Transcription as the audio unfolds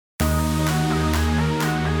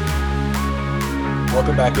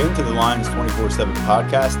Welcome back into the Lions 24/7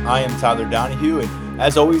 podcast. I am Tyler Donahue, and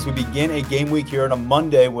as always, we begin a game week here on a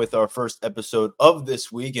Monday with our first episode of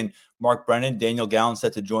this week. And Mark Brennan, Daniel Gallen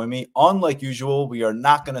set to join me. Unlike usual, we are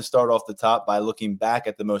not going to start off the top by looking back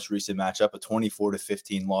at the most recent matchup, a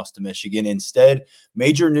 24-15 loss to Michigan. Instead,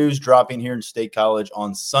 major news dropping here in State College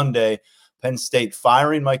on Sunday. Penn State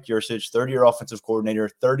firing Mike Yurcich, third-year offensive coordinator,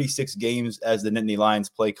 36 games as the Nittany Lions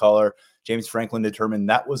play caller. James Franklin determined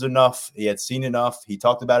that was enough. He had seen enough. He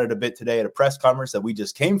talked about it a bit today at a press conference that we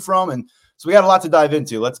just came from. And so we got a lot to dive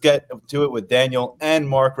into. Let's get to it with Daniel and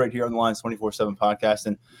Mark right here on the Lions 24/7 podcast.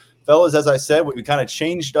 And fellas, as I said, we kind of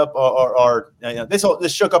changed up our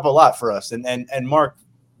this shook up a lot for us. And Mark,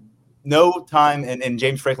 no time in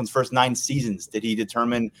James Franklin's first 9 seasons did he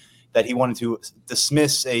determine that he wanted to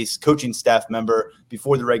dismiss a coaching staff member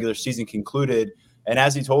before the regular season concluded. And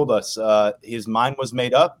as he told us, his mind was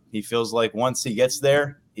made up. He feels like once he gets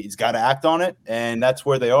there, he's got to act on it, and that's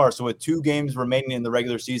where they are. So with 2 games remaining in the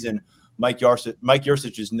regular season, Mike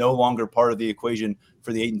Yurcich is no longer part of the equation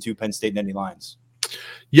for the 8-2 Penn State Nittany Lions.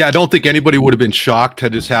 Yeah, I don't think anybody would have been shocked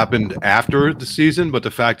had this happened after the season, but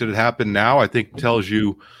the fact that it happened now, I think tells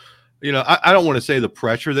you, I don't want to say the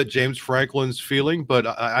pressure that James Franklin's feeling, but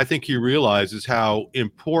I think he realizes how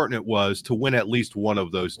important it was to win at least one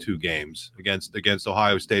of those 2 games against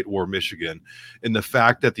Ohio State or Michigan. And the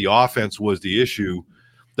fact that the offense was the issue,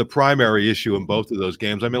 the primary issue in both of those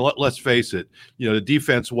games. I mean, let's face it, the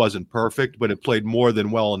defense wasn't perfect, but it played more than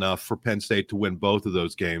well enough for Penn State to win both of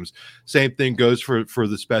those games. Same thing goes for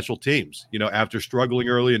the special teams. After struggling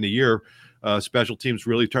early in the year, special teams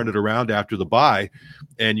really turned it around after the bye,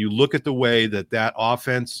 and you look at the way that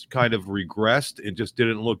offense kind of regressed and just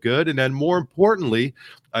didn't look good. And then more importantly,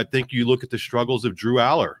 I think you look at the struggles of Drew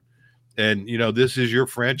Aller, and this is your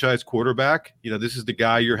franchise quarterback. This is the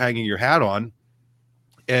guy you're hanging your hat on,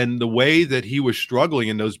 and the way that he was struggling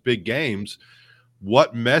in those big games.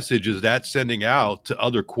 What message is that sending out to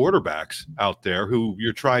other quarterbacks out there who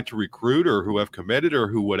you're trying to recruit or who have committed or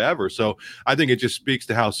who whatever? So I think it just speaks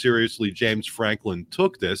to how seriously James Franklin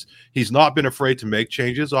took this. He's not been afraid to make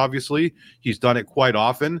changes, obviously. He's done it quite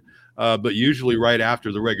often, but usually right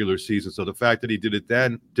after the regular season. So the fact that he did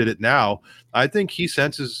it now, I think he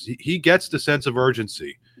gets the sense of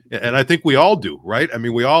urgency. And I think we all do, right? I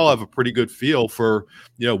mean, we all have a pretty good feel for,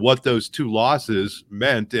 what those 2 losses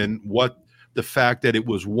meant and what the fact that it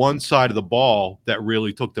was one side of the ball that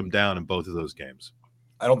really took them down in both of those games.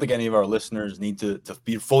 I don't think any of our listeners need to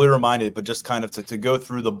be fully reminded, but just kind of to go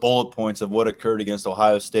through the bullet points of what occurred against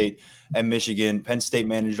Ohio State and Michigan. Penn State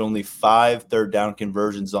managed only 5 third down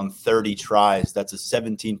conversions on 30 tries. That's a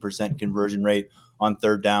 17% conversion rate on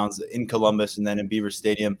third downs in Columbus and then in Beaver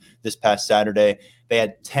Stadium this past Saturday. They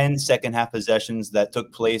had 10 second-half possessions that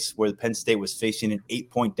took place where Penn State was facing an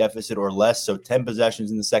 8-point deficit or less, so 10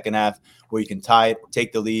 possessions in the second half where you can tie it,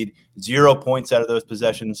 take the lead. 0 points out of those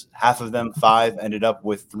possessions. Half of them, 5, ended up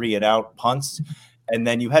with 3-and-out punts. And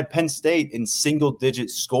then you had Penn State in single-digit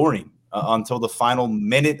scoring until the final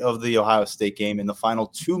minute of the Ohio State game. In the final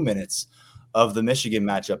 2 minutes of the Michigan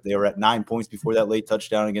matchup, they were at 9 points before that late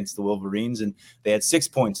touchdown against the Wolverines, and they had 6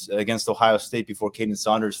 points against Ohio State before Caden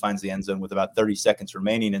Saunders finds the end zone with about 30 seconds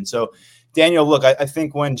remaining. And so, Daniel, look, I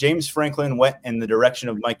think when James Franklin went in the direction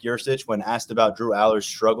of Mike Yurcich when asked about Drew Aller's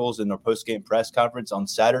struggles in their post-game press conference on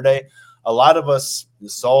Saturday, a lot of us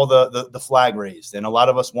saw the flag raised, and a lot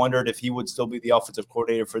of us wondered if he would still be the offensive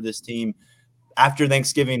coordinator for this team after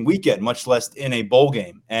Thanksgiving weekend, much less in a bowl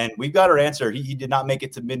game. And we've got our answer. He did not make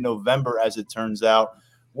it to mid-November, as it turns out.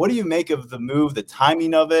 What do you make of the move, the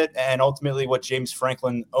timing of it, and ultimately what James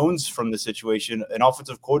Franklin owns from the situation, an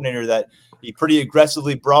offensive coordinator that he pretty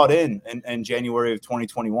aggressively brought in January of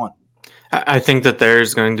 2021? I think that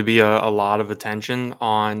there's going to be a lot of attention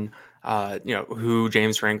on who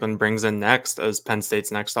James Franklin brings in next as Penn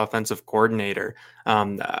State's next offensive coordinator.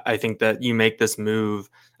 I think that you make this move,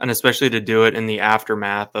 and especially to do it in the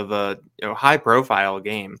aftermath of a high-profile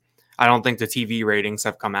game. I don't think the TV ratings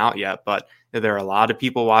have come out yet, but there are a lot of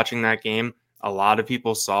people watching that game. A lot of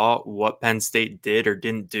people saw what Penn State did or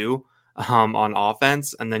didn't do on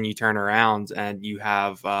offense, and then you turn around and you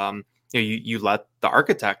have you let the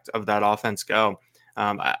architect of that offense go.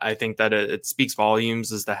 I think that it speaks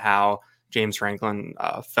volumes as to how James Franklin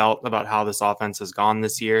felt about how this offense has gone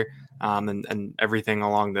this year, and everything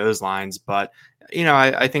along those lines. But,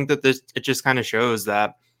 I think that it just kind of shows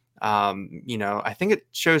that, I think it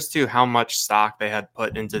shows too how much stock they had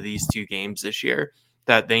put into these 2 games this year,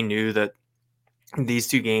 that they knew that these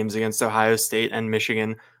 2 games against Ohio State and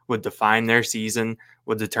Michigan would define their season,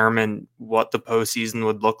 would determine what the postseason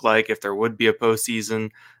would look like, if there would be a postseason,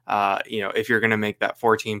 if you're going to make that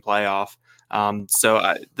 14 playoff.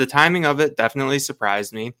 So the timing of it definitely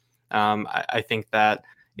surprised me. I think that,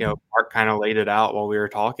 Mark kind of laid it out while we were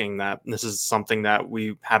talking, that this is something that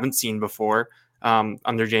we haven't seen before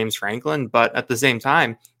under James Franklin. But at the same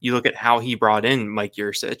time, you look at how he brought in Mike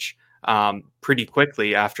Yurcich pretty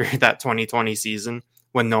quickly after that 2020 season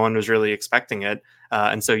when no one was really expecting it.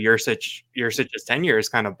 And so Yurcich's tenure is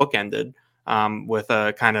kind of bookended with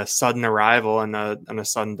a kind of sudden arrival and a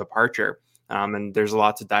sudden departure. And there's a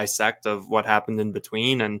lot to dissect of what happened in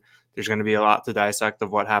between, and there's going to be a lot to dissect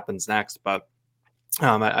of what happens next. But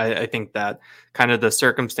I think that kind of the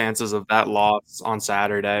circumstances of that loss on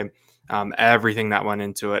Saturday, everything that went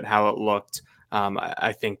into it, how it looked,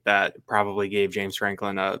 I think that probably gave James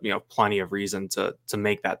Franklin plenty of reason to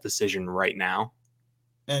make that decision right now.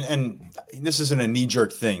 And this isn't a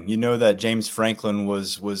knee-jerk thing. You know that James Franklin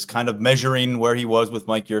was kind of measuring where he was with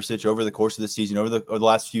Mike Yurcich over the course of the season, over the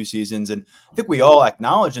last few seasons. And I think we all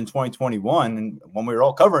acknowledged in 2021, and when we were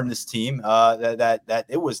all covering this team, that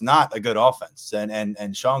it was not a good offense.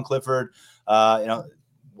 And Sean Clifford,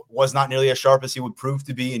 was not nearly as sharp as he would prove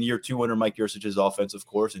to be in year 2 under Mike Yurcich's offense, of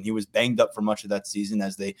course. And he was banged up for much of that season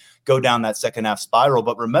as they go down that second half spiral.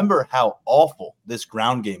 But remember how awful this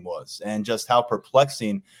ground game was and just how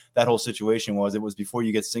perplexing that whole situation was. It was before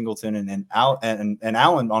you get Singleton and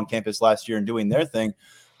Allen on campus last year and doing their thing.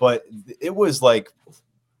 But it was like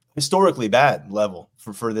historically bad level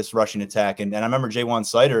for this rushing attack. And I remember Jaywan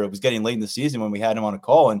Sider, it was getting late in the season when we had him on a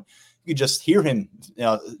call, and you could just hear him,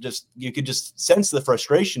 you could just sense the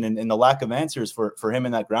frustration and the lack of answers for him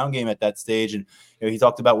in that ground game at that stage. And he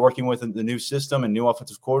talked about working with the new system and new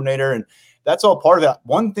offensive coordinator, and that's all part of that.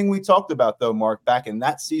 One thing we talked about, though, Mark, back in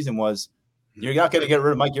that season was you're not going to get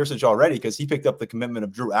rid of Mike Yurcich already because he picked up the commitment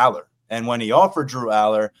of Drew Aller. And when he offered Drew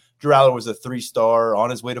Aller was a 3-star on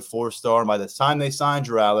his way to 4-star. And by the time they signed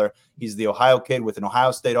Drew Aller, he's the Ohio kid with an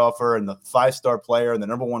Ohio State offer and the 5-star player and the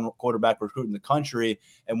number 1 quarterback recruit in the country.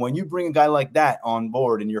 And when you bring a guy like that on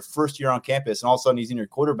board in your first year on campus and all of a sudden he's in your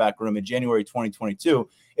quarterback room in January 2022,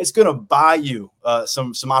 it's going to buy you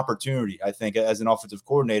some opportunity, I think, as an offensive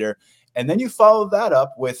coordinator. And then you follow that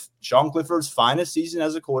up with Sean Clifford's finest season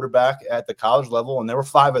as a quarterback at the college level, and there were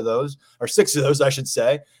 5 of those, or 6 of those, I should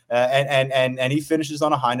say. And he finishes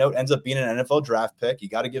on a high note, ends up being an NFL draft pick. You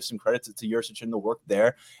got to give some credit to Yurcich and the work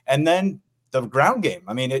there. And then the ground game,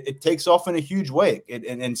 I mean, it takes off in a huge way. It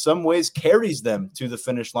in some ways carries them to the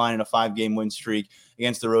finish line in a 5-game win streak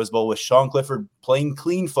against the Rose Bowl, with Sean Clifford playing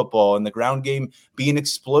clean football and the ground game being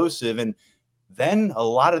explosive. And then a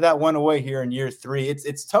lot of that went away here in year 3.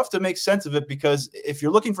 It's tough to make sense of it because if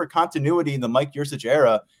you're looking for continuity in the Mike Yurcich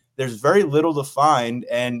era, there's very little to find.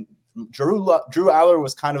 And Drew Aller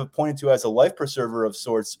was kind of pointed to as a life preserver of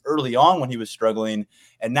sorts early on when he was struggling.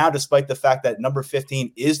 And now, despite the fact that number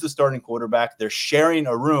 15 is the starting quarterback, they're sharing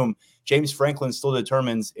a room, James Franklin still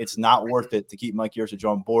determines it's not worth it to keep Mike Yurcich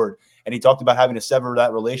on board. And he talked about having to sever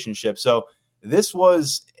that relationship. So this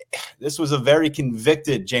was a very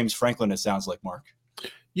convicted James Franklin, it sounds like, Mark.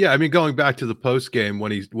 Yeah, I mean, going back to the post game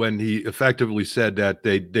when he effectively said that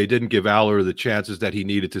they didn't give Aller the chances that he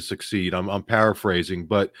needed to succeed. I'm paraphrasing,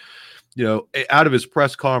 but out of his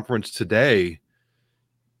press conference today,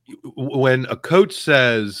 when a coach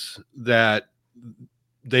says that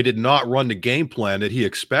they did not run the game plan that he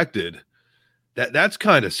expected, that's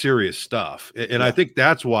kind of serious stuff. And yeah. I think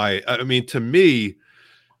that's why, I mean, to me,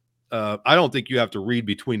 I don't think you have to read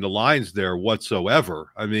between the lines there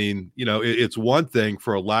whatsoever. I mean, it's one thing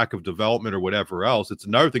for a lack of development or whatever else. It's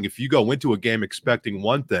another thing if you go into a game expecting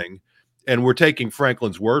one thing, and we're taking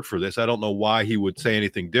Franklin's word for this. I don't know why he would say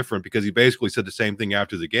anything different because he basically said the same thing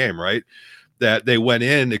after the game, right? That they went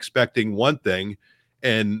in expecting one thing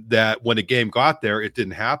and that when the game got there, it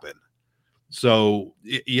didn't happen. So,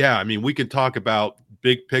 yeah, I mean, we can talk about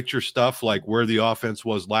big picture stuff like where the offense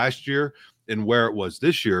was last year and where it was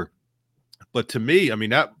this year. But to me, I mean,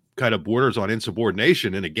 that kind of borders on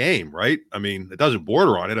insubordination in a game, right? I mean, it doesn't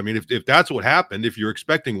border on it. I mean, if that's what happened, if you're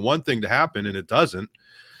expecting one thing to happen and it doesn't,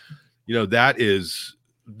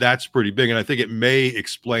 that's pretty big. And I think it may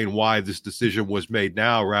explain why this decision was made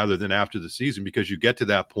now rather than after the season, because you get to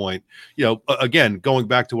that point, again, going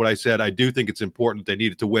back to what I said, I do think it's important they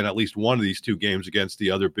needed to win at least one of these 2 games against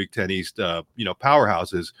the other Big Ten East,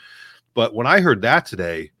 powerhouses. But when I heard that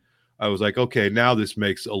today, I was like, okay, now this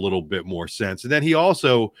makes a little bit more sense. And then he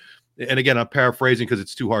also, and again, I'm paraphrasing because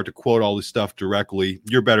it's too hard to quote all this stuff directly.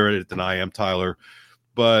 You're better at it than I am, Tyler.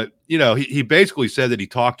 But, he basically said that he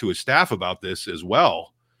talked to his staff about this as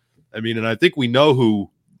well. I mean, and I think we know who,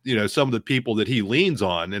 some of the people that he leans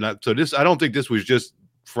on. And I don't think this was just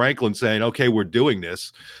Franklin saying, okay, we're doing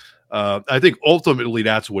this. I think ultimately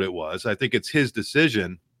that's what it was. I think it's his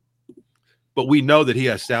decision But we know that he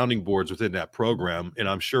has sounding boards within that program, and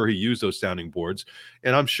I'm sure he used those sounding boards.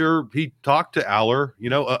 And I'm sure he talked to Aller,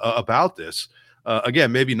 about this.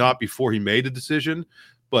 Again, maybe not before he made the decision,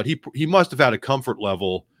 but he must have had a comfort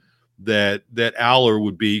level that Aller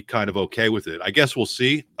would be kind of okay with it. I guess we'll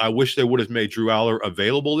see. I wish they would have made Drew Aller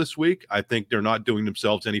available this week. I think they're not doing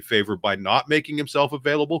themselves any favor by not making himself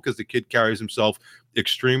available, because the kid carries himself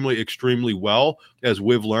extremely, extremely well, as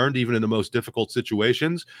we've learned, even in the most difficult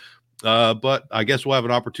situations. But I guess we'll have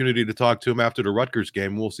an opportunity to talk to him after the Rutgers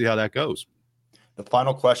game. We'll see how that goes. The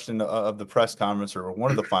final question of the press conference, or one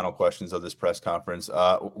of the final questions of this press conference,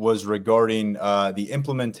 was regarding the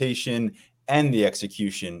implementation and the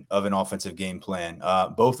execution of an offensive game plan,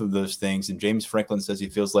 both of those things. And James Franklin says he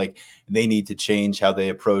feels like they need to change how they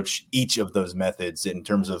approach each of those methods in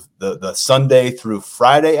terms of the Sunday through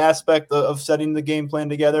Friday aspect of setting the game plan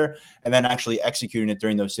together, and then actually executing it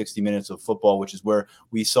during those 60 minutes of football, which is where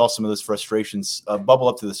we saw some of those frustrations bubble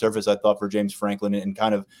up to the surface, I thought, for James Franklin. And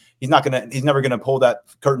kind of, he's never going to pull that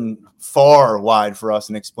curtain far wide for us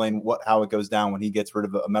and explain how it goes down when he gets rid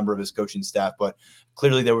of a member of his coaching staff. But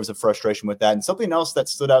clearly there was a frustration with that. And something else that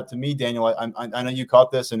stood out to me, Daniel, I know you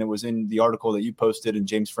caught this, and it was in the article that you posted, and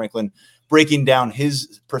James Franklin breaking down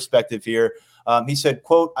his perspective here. He said,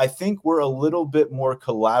 quote, "I think we're a little bit more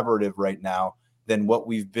collaborative right now than what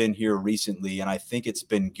we've been here recently, and I think it's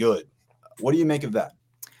been good." What do you make of that?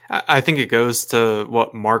 I think it goes to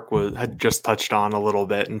what Mark had just touched on a little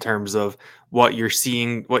bit in terms of what you're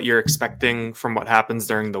seeing, what you're expecting from what happens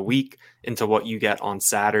during the week into what you get on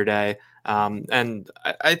Saturday. And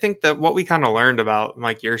I think that what we kind of learned about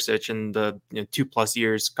Mike Yurcich in the 2+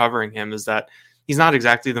 years covering him is that he's not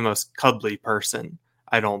exactly the most cuddly person,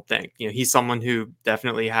 I don't think. He's someone who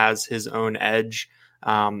definitely has his own edge.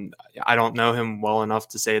 I don't know him well enough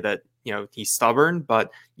to say that he's stubborn,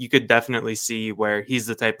 but you could definitely see where he's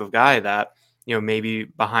the type of guy that maybe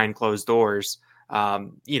behind closed doors,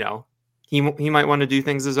 he might want to do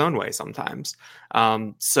things his own way sometimes.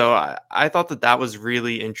 So I thought that was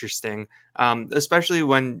really interesting, especially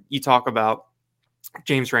when you talk about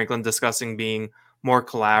James Franklin discussing being more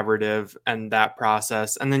collaborative and that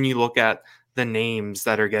process. And then you look at the names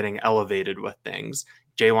that are getting elevated with things.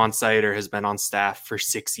 Jaywan Sider has been on staff for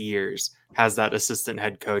 6 years, has that assistant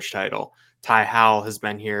head coach title. Ty Howell has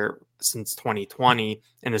been here since 2020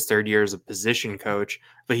 in his 3rd year as a position coach,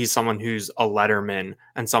 but he's someone who's a letterman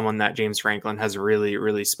and someone that James Franklin has really,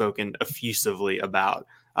 really spoken effusively about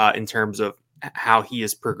in terms of how he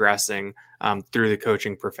is progressing through the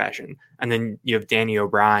coaching profession. And then you have Danny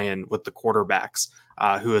O'Brien with the quarterbacks,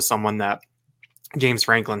 who is someone that James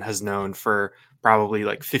Franklin has known for probably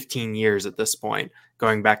like 15 years at this point,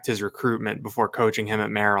 going back to his recruitment before coaching him at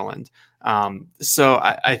Maryland. So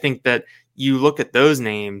I think that you look at those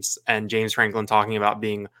names and James Franklin talking about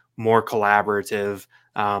being more collaborative,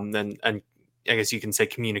 and I guess you can say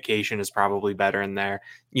communication is probably better in there.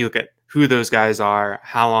 You look at who those guys are,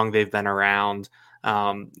 how long they've been around.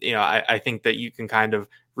 I think that you can kind of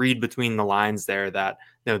read between the lines there that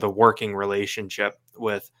the working relationship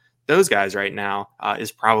with those guys right now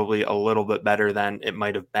is probably a little bit better than it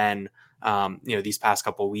might have been, these past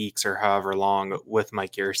couple of weeks or however long with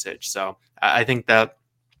Mike Yurcich. So I think that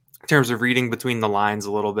in terms of reading between the lines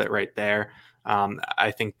a little bit right there,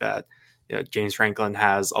 I think that James Franklin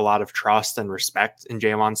has a lot of trust and respect in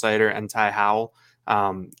Jaywan Sider and Ty Howell.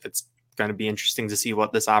 It's going to be interesting to see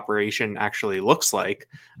what this operation actually looks like.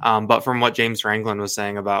 But from what James Franklin was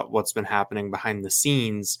saying about what's been happening behind the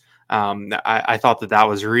scenes, I thought that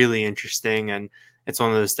was really interesting. And it's one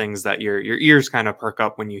of those things that your ears kind of perk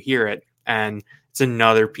up when you hear it. And it's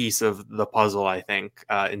another piece of the puzzle, I think,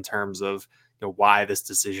 in terms of why this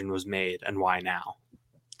decision was made and why now.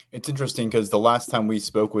 It's interesting because the last time we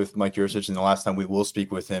spoke with Mike Yurcich and the last time we will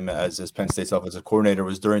speak with him as Penn State's offensive coordinator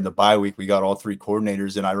was during the bye week. We got all 3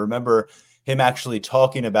 coordinators, and I remember him actually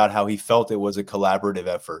talking about how he felt it was a collaborative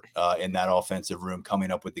effort in that offensive room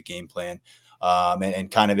coming up with the game plan.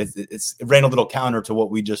 And kind of it ran a little counter to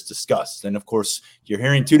what we just discussed. And of course, you're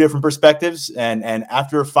hearing 2 different perspectives, and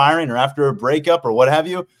after a firing or after a breakup or what have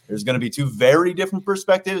you, there's going to be 2 very different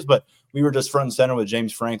perspectives. But we were just front and center with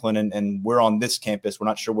James Franklin, and we're on this campus. We're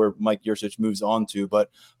not sure where Mike Yurcich moves on to,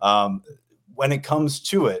 but when it comes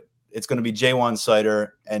to it, it's going to be Jaywan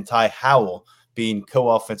Sider and Ty Howell being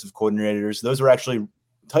co-offensive coordinators. Those are actually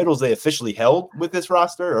titles they officially held with this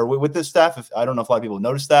roster or with this staff. I don't know if a lot of people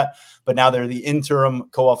noticed that, but now they're the interim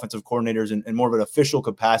co-offensive coordinators in more of an official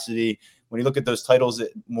capacity. when you look at those titles,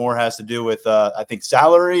 it more has to do with, I think,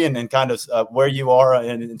 salary and kind of where you are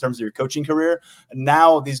in terms of your coaching career.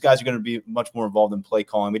 Now these guys are going to be much more involved in play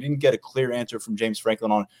calling. We didn't get a clear answer from James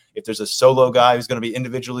Franklin on if there's a solo guy who's going to be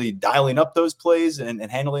individually dialing up those plays and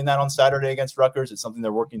handling that on Saturday against Rutgers. It's something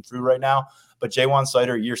they're working through right now. But Jaywan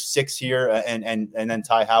Sider, year 6 here, and then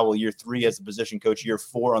Ty Howell, year 3 as the position coach, year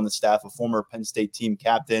 4 on the staff, a former Penn State team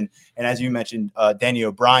captain. And as you mentioned, Danny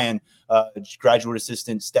O'Brien, graduate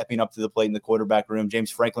assistant, stepping up to the plate in the quarterback room.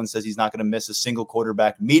 James Franklin says he's not going to miss a single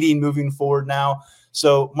quarterback meeting moving forward now.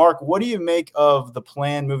 So, Mark, what do you make of the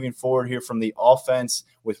plan moving forward here from the offense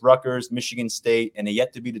with Rutgers, Michigan State, and a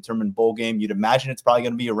yet-to-be-determined bowl game? You'd imagine it's probably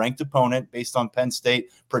going to be a ranked opponent based on Penn State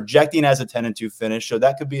projecting as a 10-2 finish, so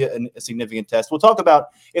that could be a significant test. We'll talk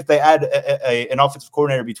about if they add an offensive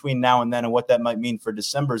coordinator between now and then and what that might mean for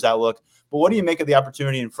December's outlook. But what do you make of the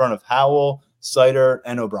opportunity in front of Howell, Sider,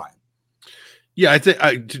 and O'Brien? Yeah, I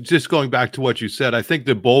think just going back to what you said, I think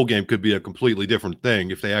the bowl game could be a completely different thing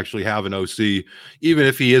if they actually have an OC, even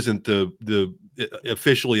if he isn't the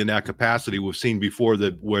officially in that capacity. We've seen before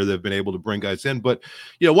that where they've been able to bring guys in. But,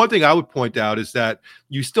 one thing I would point out is that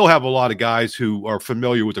you still have a lot of guys who are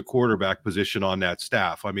familiar with the quarterback position on that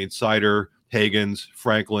staff. I mean, Sider, Hagens,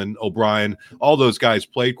 Franklin, O'Brien, all those guys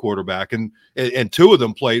played quarterback, and 3 of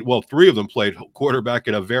them played quarterback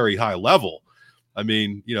at a very high level. I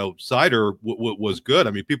mean, Sider was good.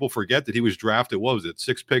 I mean, people forget that he was drafted,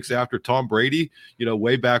 6 picks after Tom Brady,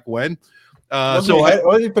 way back when. Was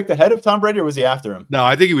he picked ahead of Tom Brady or was he after him? No,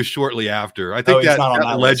 I think he was shortly after. I think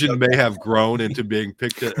that legend may have grown into being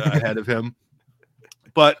picked ahead of him.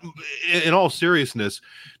 But in all seriousness,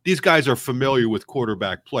 these guys are familiar with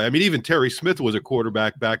quarterback play. I mean, even Terry Smith was a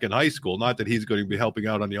quarterback back in high school. Not that he's going to be helping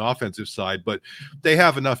out on the offensive side, but they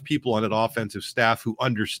have enough people on an offensive staff who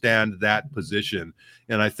understand that position.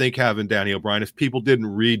 And I think having Danny O'Brien, if people didn't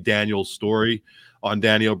read Daniel's story on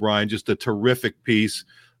Danny O'Brien, just a terrific piece,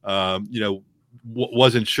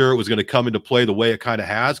 wasn't sure it was going to come into play the way it kind of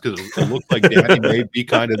has, because it looked like Danny may be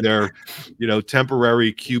kind of their,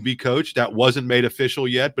 temporary QB coach. That wasn't made official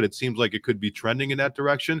yet, but it seems like it could be trending in that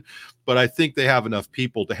direction. But I think they have enough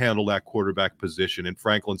people to handle that quarterback position. And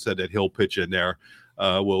Franklin said that he'll pitch in there.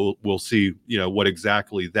 We'll see, what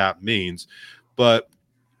exactly that means. But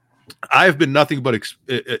I've been nothing but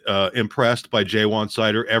impressed by Jaywan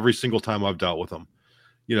Sider every single time I've dealt with him.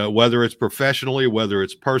 Whether it's professionally, whether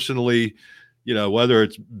it's personally, whether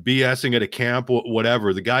it's BSing at a camp,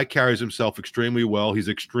 whatever, the guy carries himself extremely well. He's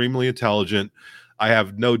extremely intelligent. I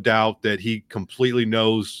have no doubt that he completely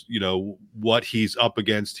knows, what he's up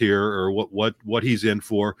against here or what he's in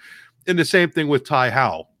for. And the same thing with Ty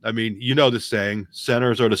Howell. I mean, the saying,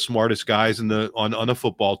 centers are the smartest guys on a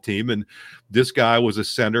football team. And this guy was a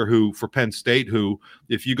center who, for Penn State, who,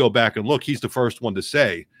 if you go back and look, he's the first one to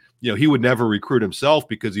say, he would never recruit himself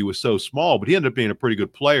because he was so small, but he ended up being a pretty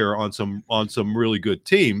good player on some really good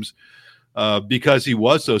teams because he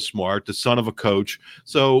was so smart, the son of a coach.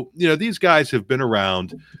 So, these guys have been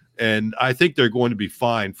around, and I think they're going to be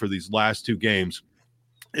fine for these last 2 games,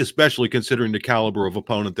 especially considering the caliber of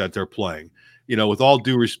opponent that they're playing. With all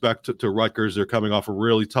due respect to Rutgers, they're coming off a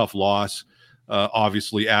really tough loss,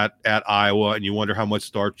 obviously at Iowa, and you wonder how much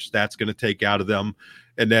starch that's going to take out of them.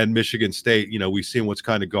 And then Michigan State, we've seen what's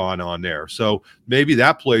kind of gone on there. So maybe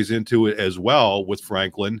that plays into it as well with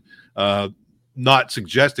Franklin, not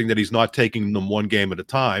suggesting that he's not taking them one game at a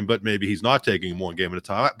time, but maybe he's not taking them one game at a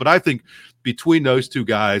time. But I think between those 2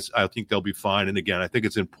 guys, I think they'll be fine. And again, I think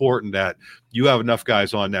it's important that you have enough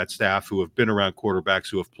guys on that staff who have been around quarterbacks,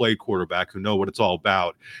 who have played quarterback, who know what it's all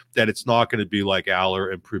about, that it's not going to be like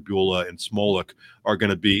Aller and Pribula and Smolik are going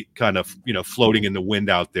to be kind of, floating in the wind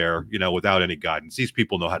out there, without any guidance. These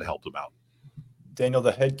people know how to help them out. Daniel,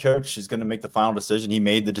 the head coach, is going to make the final decision. He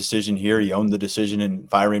made the decision here. He owned the decision in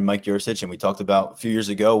firing Mike Yurcich. And we talked about a few years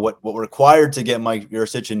ago what required to get Mike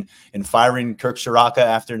Yurcich in firing Kirk Ciarrocca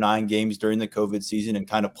after 9 games during the COVID season and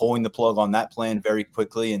kind of pulling the plug on that plan very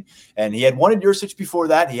quickly. And he had wanted Yurcich before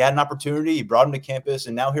that. He had an opportunity. He brought him to campus.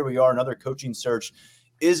 And now here we are. Another coaching search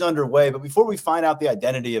is underway. But before we find out the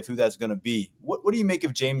identity of who that's going to be, what do you make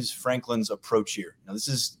of James Franklin's approach here? Now, this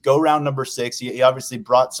is go round number 6. He obviously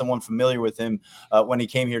brought someone familiar with him when he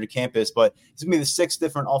came here to campus, but he's going to be the 6th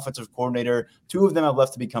different offensive coordinator. 2 of them have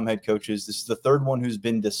left to become head coaches. This is the 3rd one who's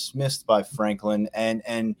been dismissed by Franklin.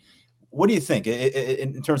 And what do you think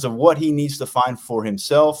in terms of what he needs to find for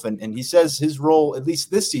himself? And he says his role, at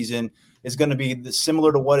least this season, is going to be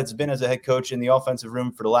similar to what it's been as a head coach in the offensive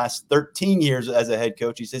room for the last 13 years as a head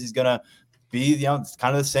coach. He says he's going to be,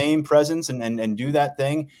 kind of the same presence and do that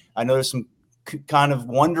thing. I know there's some kind of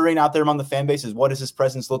wondering out there among the fan base is what does his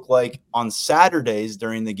presence look like on Saturdays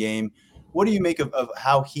during the game What do you make of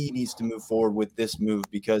how he needs to move forward with this move?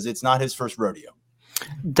 Because it's not his first rodeo.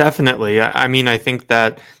 Definitely. I mean, I think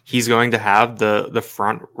that he's going to have the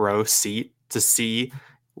front row seat to see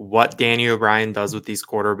what Danny O'Brien does with these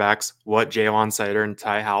quarterbacks, what Jalen Sider and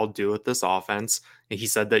Ty Howell do with this offense. And he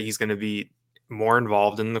said that he's going to be more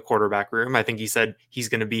involved in the quarterback room. I think he said he's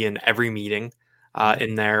going to be in every meeting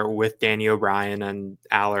in there with Danny O'Brien and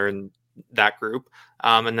Aller and that group.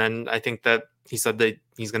 And then I think that he said that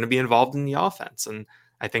he's going to be involved in the offense. And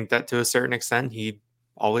I think that to a certain extent, he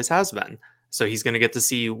always has been. So he's going to get to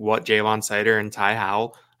see what Jalen Sider and Ty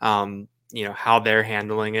Howell, how they're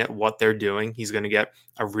handling it, what they're doing. He's going to get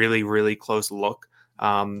a really, really close look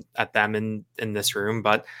at them in this room.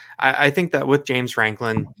 But I think that with James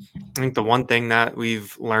Franklin, I think the one thing that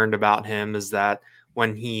we've learned about him is that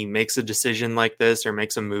when he makes a decision like this or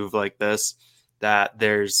makes a move like this, that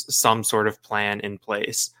there's some sort of plan in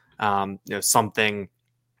place, something.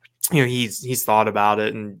 He's thought about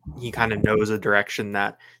it and he kind of knows a direction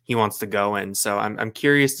that he wants to go in. So I'm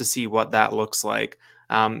curious to see what that looks like.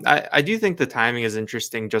 I do think the timing is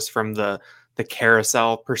interesting just from the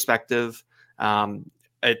carousel perspective.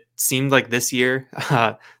 It seemed like this year,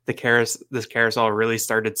 this carousel really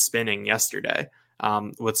started spinning yesterday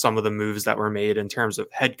with some of the moves that were made in terms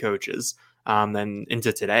of head coaches and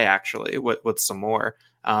into today, actually, with some more.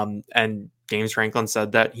 And James Franklin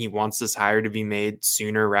said that he wants this hire to be made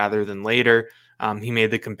sooner rather than later. He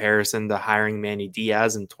made the comparison to hiring Manny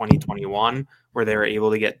Diaz in 2021, where they were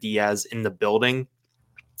able to get Diaz in the building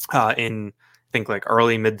in, I think, like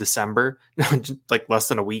early mid-December, like less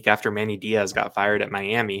than a week after Manny Diaz got fired at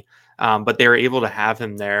Miami. But they were able to have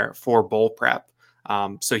him there for bowl prep.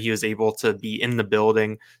 So he was able to be in the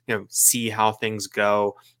building, see how things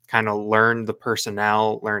go, kind of learn the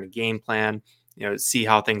personnel, learn a game plan, see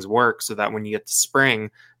how things work so that when you get to spring,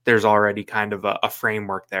 there's already kind of a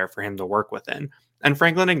framework there for him to work within. And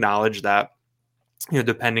Franklin acknowledged that,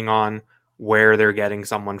 depending on where they're getting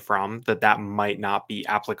someone from, that might not be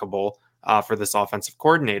applicable for this offensive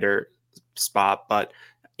coordinator spot. But,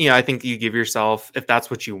 I think you give yourself, if that's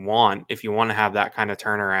what you want, if you want to have that kind of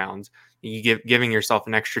turnaround, giving yourself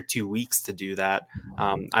an extra 2 weeks to do that.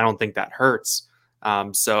 I don't think that hurts.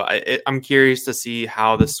 So I'm curious to see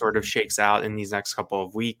how this sort of shakes out in these next couple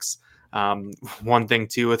of weeks. One thing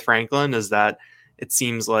too with Franklin is that it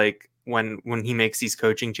seems like when he makes these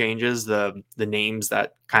coaching changes, the names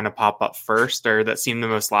that kind of pop up first or that seem the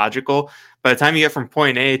most logical, by the time you get from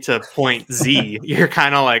point A to point Z, you're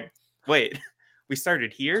kind of like, wait, we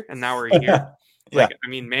started here and now we're here. Yeah. I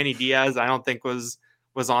mean, Manny Diaz, I don't think was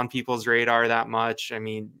on people's radar that much. I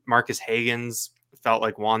mean, Marcus Hagans felt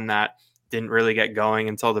like one that didn't really get going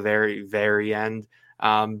until the very, very end.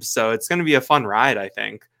 So it's going to be a fun ride, I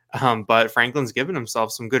think. But Franklin's given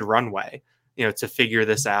himself some good runway, to figure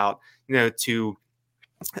this out,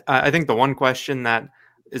 I think the one question that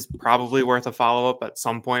is probably worth a follow-up at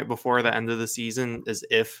some point before the end of the season is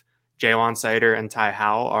if Jalen Sider and Ty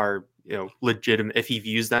Howell are, legitimate, if he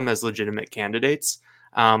views them as legitimate candidates.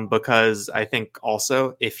 Because I think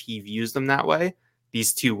also if he views them that way,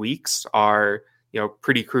 these 2 weeks are,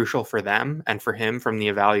 pretty crucial for them and for him from the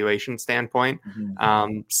evaluation standpoint.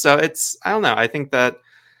 Mm-hmm. So I don't know. I think that,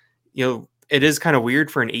 it is kind of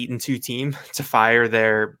weird for an 8-2 team to fire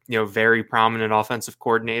their, very prominent offensive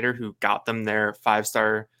coordinator who got them their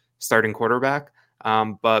 5-star starting quarterback.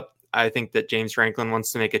 But I think that James Franklin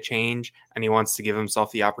wants to make a change and he wants to give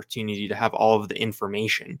himself the opportunity to have all of the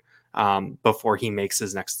information before he makes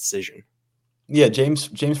his next decision. Yeah, James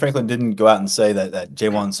Franklin didn't go out and say that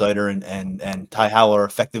Jalen Sider and Ty Howell are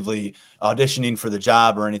effectively auditioning for the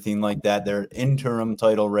job or anything like that. They're interim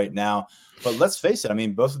title right now. But let's face it, I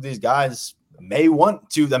mean, both of these guys may want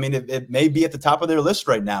to. I mean, it may be at the top of their list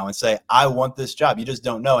right now and say, I want this job. You just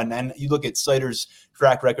don't know. And then you look at Sider's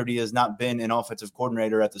track record. He has not been an offensive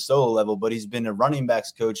coordinator at the solo level, but he's been a running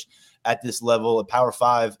backs coach at this level, a Power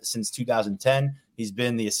 5 since 2010. He's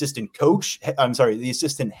been the assistant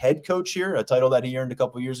head coach here, a title that he earned a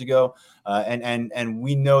couple of years ago. And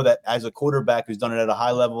we know that as a quarterback who's done it at a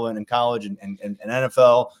high level and in college and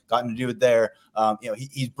NFL, gotten to do it there,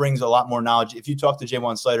 he brings a lot more knowledge. If you talk to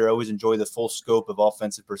Jalen Sider, I always enjoy the full scope of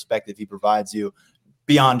offensive perspective he provides you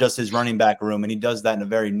beyond just his running back room, and he does that in a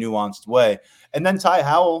very nuanced way. And then Ty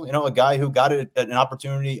Howell, a guy who got an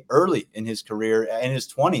opportunity early in his career, in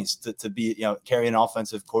his 20s, to be, carry an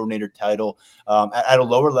offensive coordinator title at a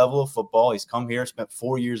lower level of football. He's come here, spent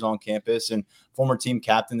 4 years on campus, and former team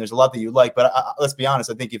captain. There's a lot that you like, but let's be honest.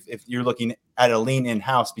 I think if you're looking at a lean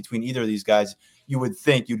in-house between either of these guys, you would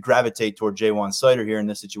think you'd gravitate toward Jalen Sider here in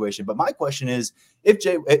this situation. But my question is,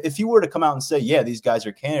 if he were to come out and say, yeah, these guys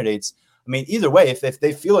are candidates, I mean, either way, if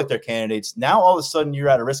they feel like they're candidates, now all of a sudden you're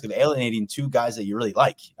at a risk of alienating two guys that you really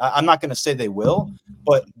like. I'm not going to say they will,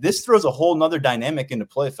 but this throws a whole nother dynamic into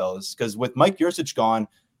play, fellas, because with Mike Yurcich gone,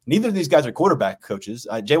 neither of these guys are quarterback coaches.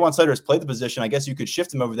 Jaywan Sider has played the position. I guess you could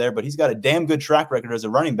shift him over there, but he's got a damn good track record as a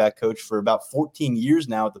running back coach for about 14 years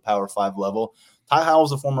now at the Power 5 level. Ty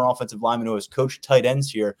Howell's a former offensive lineman who has coached tight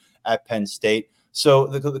ends here at Penn State. So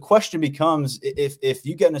the question becomes, if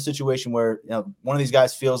you get in a situation where one of these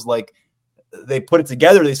guys feels like they put it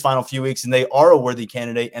together these final few weeks and they are a worthy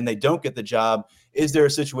candidate and they don't get the job, is there a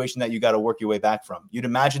situation that you got to work your way back from? You'd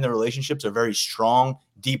imagine the relationships are very strong,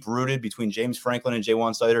 deep-rooted between James Franklin and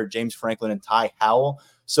Jaywan Sider, James Franklin and Ty Howell.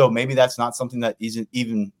 So maybe that's not something that isn't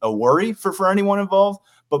even a worry for anyone involved.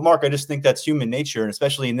 But, Mark, I just think that's human nature, and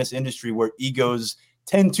especially in this industry where egos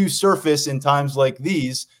tend to surface in times like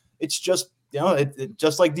these, it's just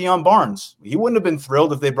just like Deion Barnes. He wouldn't have been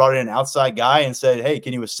thrilled if they brought in an outside guy and said, hey,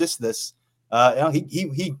 can you assist this?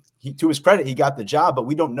 He to his credit, he got the job, but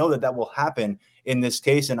we don't know that will happen in this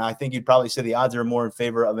case. And I think you'd probably say the odds are more in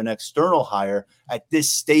favor of an external hire at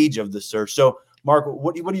this stage of the search. So, Mark,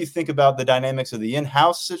 what do you think about the dynamics of the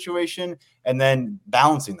in-house situation and then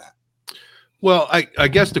balancing that? Well, I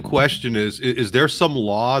guess the question is there some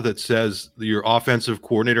law that says your offensive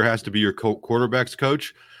coordinator has to be your quarterback's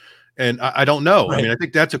coach? And I don't know. Right. I mean, I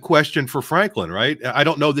think that's a question for Franklin, right? I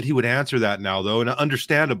don't know that he would answer that now, though, and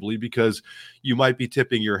understandably, because you might be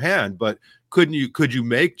tipping your hand. But could you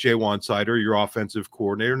make Jaywan Sider your offensive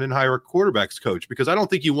coordinator and then hire a quarterback's coach? Because I don't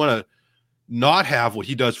think you want to not have what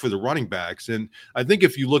he does for the running backs. And I think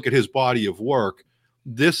if you look at his body of work,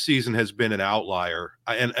 this season has been an outlier.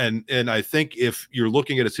 And I think if you're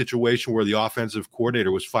looking at a situation where the offensive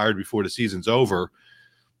coordinator was fired before the season's over,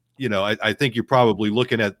 I think you're probably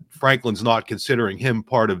looking at Franklin's not considering him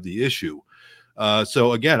part of the issue.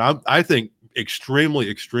 So again, I think extremely,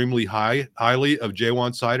 extremely highly of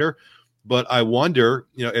Jaywan Sider, but I wonder,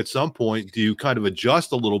 at some point, do you kind of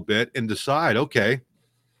adjust a little bit and decide, okay,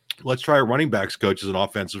 let's try a running backs coach as an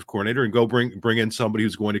offensive coordinator and go bring in somebody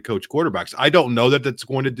who's going to coach quarterbacks. I don't know that that's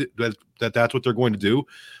going to do, that's what they're going to do.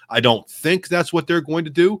 I don't think that's what they're going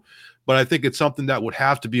to do, but I think it's something that would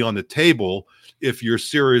have to be on the table if you're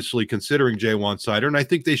seriously considering Jaywan Sider, and I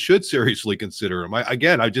think they should seriously consider him. I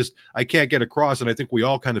can't get across, and I think we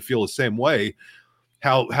all kind of feel the same way,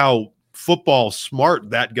 how football smart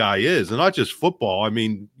that guy is, and not just football. I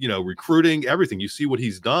mean, recruiting, everything. You see what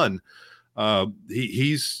he's done. I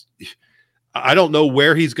don't know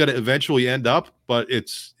where he's going to eventually end up, but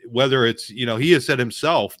he has said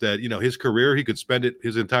himself that, his career, he could spend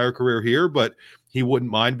his entire career here, but he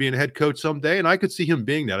wouldn't mind being a head coach someday. And I could see him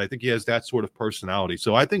being that. I think he has that sort of personality.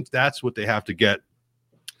 So I think that's what they have to get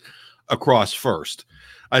across first.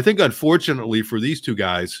 I think, unfortunately for these two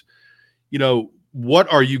guys,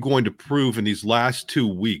 what are you going to prove in these last 2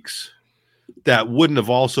 weeks that wouldn't have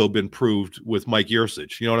also been proved with Mike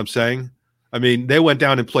Yurcich? You know what I'm saying? I mean, they went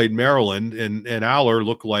down and played Maryland, and Aller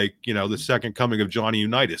looked like, the second coming of Johnny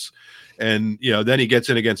Unitas. And, then he gets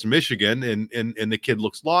in against Michigan, and the kid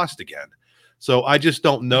looks lost again. So I just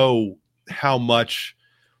don't know how much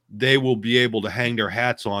they will be able to hang their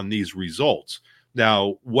hats on these results.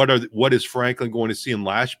 Now, what is Franklin going to see in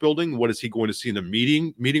Lash Building? What is he going to see in the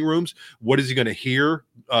meeting rooms? What is he going to hear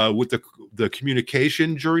with the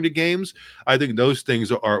communication during the games? I think those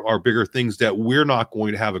things are bigger things that we're not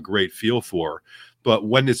going to have a great feel for. But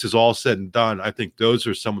when this is all said and done, I think those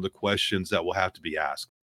are some of the questions that will have to be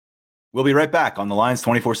asked. We'll be right back on the Lions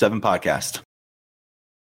 24/7 podcast.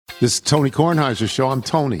 This is Tony Kornheiser's show. I'm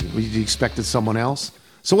Tony. You expected someone else?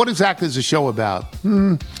 So what exactly is the show about?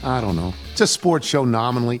 I don't know. It's a sports show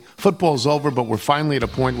nominally. Football's over, but we're finally at a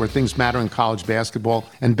point where things matter in college basketball,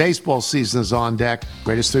 and baseball season is on deck.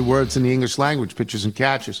 Greatest 3 words in the English language, pitchers and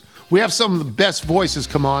catchers. We have some of the best voices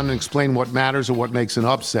come on and explain what matters or what makes an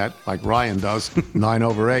upset, like Ryan does.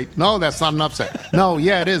 9/8. No, that's not an upset. No,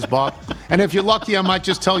 yeah, it is, Bob. And if you're lucky, I might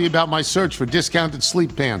just tell you about my search for discounted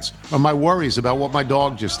sleep pants or my worries about what my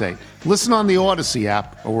dog just ate. Listen on the Odyssey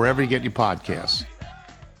app or wherever you get your podcasts.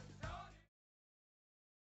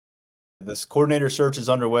 This coordinator search is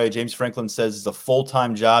underway. James Franklin says it's a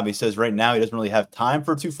full-time job. He says right now he doesn't really have time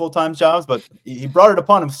for 2 full-time jobs, but he brought it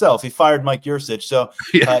upon himself. He fired Mike Yurcich. So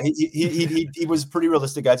he was pretty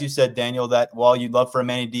realistic. As you said, Daniel, that while you'd love for a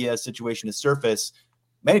Manny Diaz situation to surface,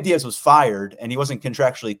 Manny Diaz was fired and he wasn't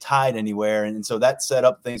contractually tied anywhere. And so that set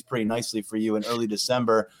up things pretty nicely for you in early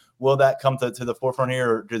December Will that come to the forefront here,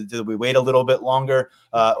 or do we wait a little bit longer?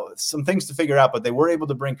 Some things to figure out, but they were able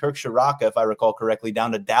to bring Kirk Ciarrocca, if I recall correctly,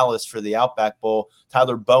 down to Dallas for the Outback Bowl.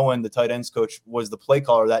 Tyler Bowen, the tight ends coach, was the play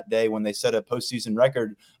caller that day when they set a postseason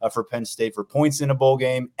record for Penn State for points in a bowl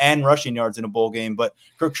game and rushing yards in a bowl game. But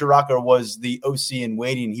Kirk Ciarrocca was the OC in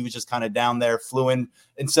waiting. He was just kind of down there, flew in.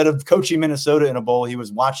 Instead of coaching Minnesota in a bowl, he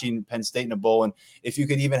was watching Penn State in a bowl. And if you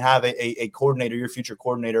could even have a coordinator, your future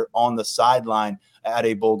coordinator, on the sideline at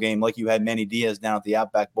a bowl game, like you had Manny Diaz down at the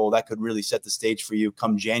Outback Bowl, that could really set the stage for you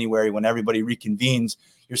come January when everybody reconvenes.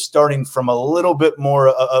 You're starting from a little bit more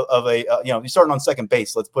of a you're starting on second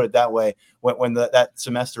base. Let's put it that way. When that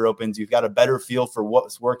semester opens, you've got a better feel for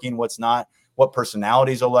what's working, what's not, what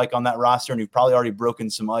personalities are like on that roster. And you've probably already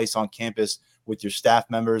broken some ice on campus with your staff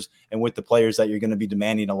members and with the players that you're going to be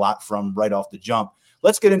demanding a lot from right off the jump.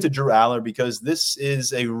 Let's get into Drew Aller, because this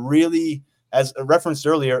is a really, as referenced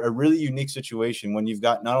earlier, a really unique situation when you've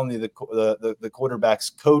got not only the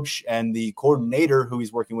quarterback's coach and the coordinator who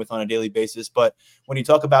he's working with on a daily basis, but when you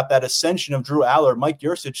talk about that ascension of Drew Aller, Mike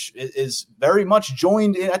Yurcich is very much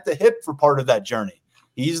joined in at the hip for part of that journey.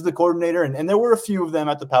 He's the coordinator, and there were a few of them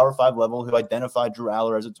at the Power 5 level who identified Drew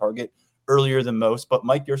Aller as a target earlier than most, but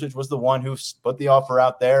Mike Yurcich was the one who put the offer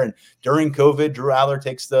out there. And during COVID, Drew Aller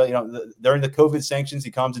takes during the COVID sanctions,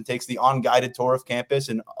 he comes and takes the unguided tour of campus,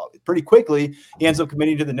 and pretty quickly he ends up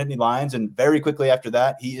committing to the Nittany Lions. And very quickly after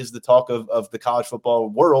that, he is the talk of the college football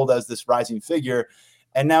world as this rising figure.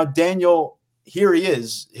 And now Daniel, here he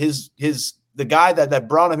is, the guy that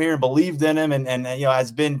brought him here and believed in him and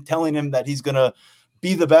has been telling him that he's going to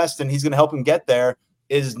be the best and he's going to help him get there,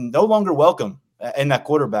 is no longer welcome in that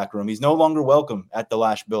quarterback room. He's no longer welcome at the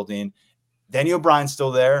Lash building. Danny O'Brien's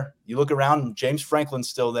still there. You look around, James Franklin's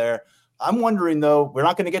still there. I'm wondering, though, we're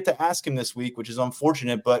not going to get to ask him this week, which is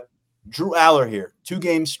unfortunate, but Drew Aller here,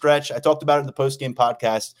 2-game stretch. I talked about it in the post-game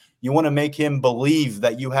podcast. You want to make him believe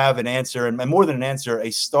that you have an answer, and more than an answer, a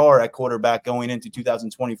star at quarterback going into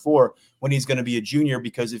 2024 when he's going to be a junior,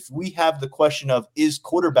 because if we have the question of is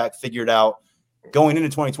quarterback figured out going into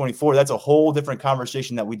 2024, that's a whole different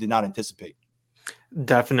conversation that we did not anticipate.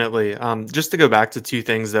 Definitely. Just to go back to two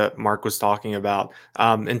things that Mark was talking about,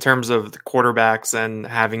 in terms of the quarterbacks and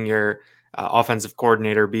having your offensive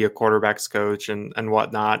coordinator be a quarterback's coach and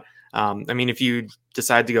whatnot. I mean, if you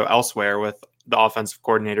decide to go elsewhere with the offensive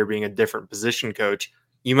coordinator being a different position coach,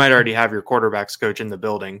 you might already have your quarterback's coach in the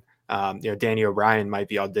building. Danny O'Brien might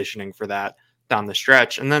be auditioning for that down the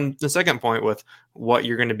stretch. And then the second point with what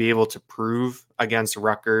you're going to be able to prove against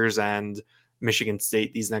Rutgers and Michigan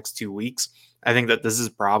State these next 2 weeks. I think that this is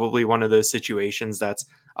probably one of those situations that's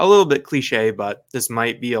a little bit cliche, but this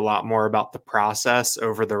might be a lot more about the process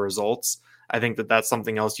over the results. I think that that's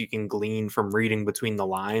something else you can glean from reading between the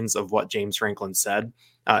lines of what James Franklin said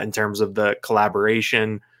in terms of the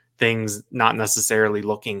collaboration, things not necessarily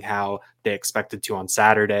looking how they expected to on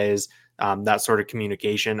Saturdays, that sort of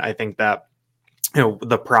communication. I think that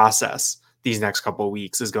the process these next couple of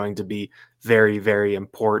weeks is going to be very, very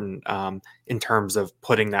important in terms of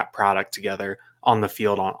putting that product together on the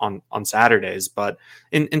field on Saturdays. But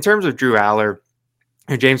in terms of Drew Aller,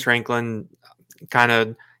 James Franklin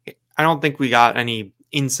I don't think we got any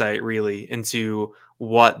insight really into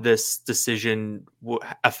what this decision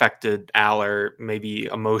affected Aller, maybe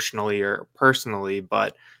emotionally or personally.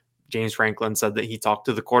 But James Franklin said that he talked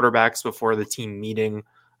to the quarterbacks before the team meeting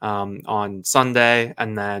on Sunday,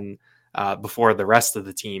 and then before the rest of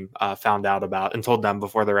the team found out about, and told them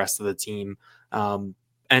before the rest of the team.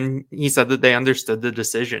 And he said that they understood the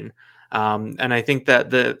decision. And I think that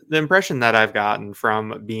the impression that I've gotten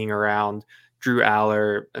from being around Drew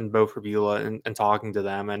Aller and Bo Pribula and talking to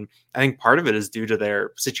them, and I think part of it is due to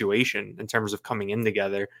their situation in terms of coming in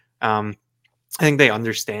together. I think they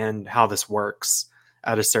understand how this works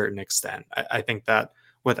at a certain extent. I think that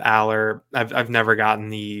with Aller, I've never gotten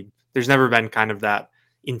there's never been kind of that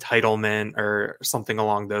entitlement or something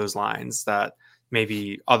along those lines that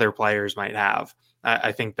maybe other players might have.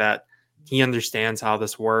 I think that he understands how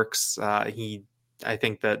this works. I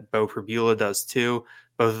think that Bo Pribula does too.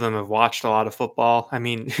 Both of them have watched a lot of football. I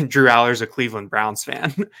mean, Drew Aller's a Cleveland Browns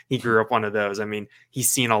fan. He grew up one of those. I mean,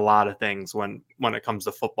 he's seen a lot of things when it comes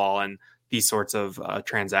to football and these sorts of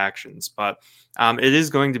transactions. But it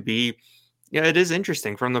is going to be, it is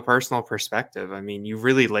interesting from the personal perspective. I mean, you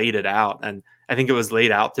really laid it out. And I think it was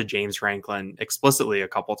laid out to James Franklin explicitly a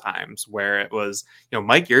couple times where it was,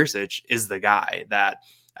 Mike Yurcich is the guy that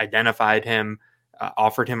identified him,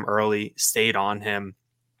 offered him early, stayed on him,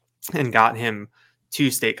 and got him to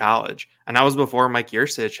State College. And that was before Mike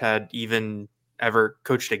Yurcich had even ever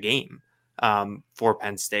coached a game. for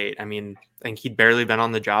Penn State. I mean, I think he'd barely been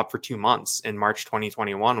on the job for 2 months in March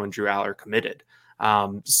 2021 when Drew Aller committed.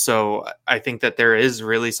 So I think that there is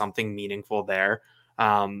really something meaningful there.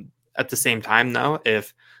 At the same time, though,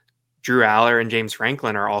 if Drew Aller and James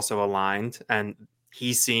Franklin are also aligned and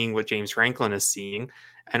he's seeing what James Franklin is seeing,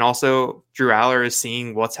 and also Drew Aller is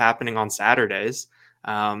seeing what's happening on Saturdays,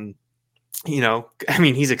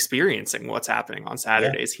 he's experiencing what's happening on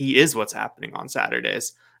Saturdays. Yeah. He is what's happening on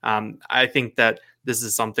Saturdays. I think that this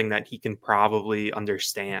is something that he can probably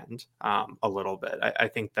understand a little bit. I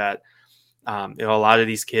think that a lot of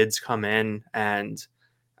these kids come in, and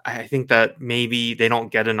I think that maybe they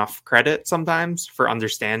don't get enough credit sometimes for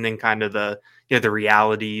understanding kind of the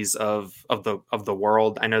realities of the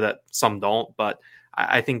world. I know that some don't, but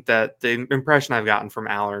I think that the impression I've gotten from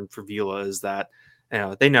Aller and Favila is that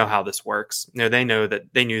they know how this works. They know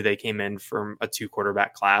that they knew they came in from a 2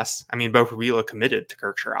 quarterback class. I mean, Bo Favila committed to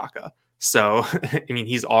Kirk Shiraka. So, I mean,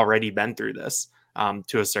 he's already been through this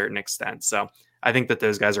to a certain extent. So I think that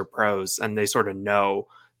those guys are pros and they sort of know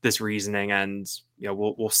this reasoning, and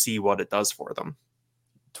we'll see what it does for them.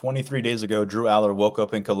 23 days ago, Drew Aller woke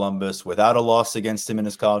up in Columbus without a loss against him in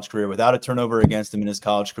his college career, without a turnover against him in his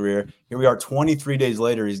college career. Here we are 23 days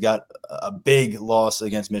later. He's got a big loss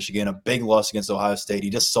against Michigan, a big loss against Ohio State. He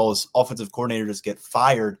just saw his offensive coordinator just get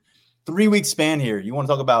fired. 3-week span here. You want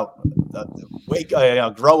to talk about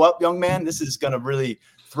grow up, young man? This is going to really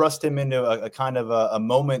thrust him into a kind of a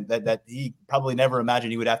moment that he probably never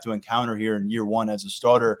imagined he would have to encounter here in year one as a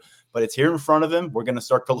starter. But it's here in front of him. We're going to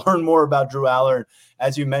start to learn more about Drew Aller.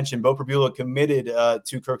 As you mentioned, Bo Pribula committed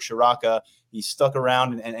to Kirk Shiraka. He stuck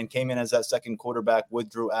around and came in as that second quarterback with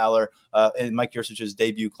Drew Aller in Mike Yurcich's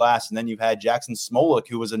debut class. And then you've had Jackson Smolik,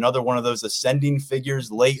 who was another one of those ascending figures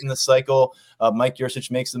late in the cycle. Mike Yurcich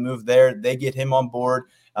makes the move there. They get him on board.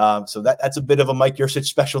 So that's a bit of a Mike Yurcich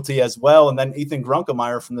specialty as well. And then Ethan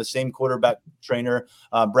Grunkemeyer from the same quarterback trainer,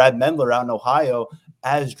 Brad Mendler out in Ohio,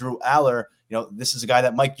 as Drew Aller. This is a guy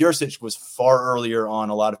that Mike Yurcich was far earlier on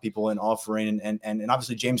a lot of people in offering, and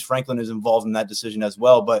obviously James Franklin is involved in that decision as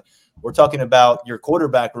well. But we're talking about your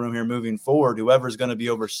quarterback room here moving forward. Whoever's going to be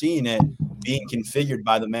overseeing it being configured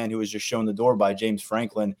by the man who was just shown the door by James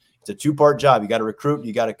Franklin. It's a 2-part job. You got to recruit,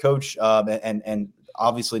 you got to coach, and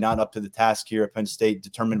obviously not up to the task here at Penn State,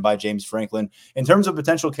 determined by James Franklin. In terms of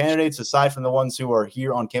potential candidates, aside from the ones who are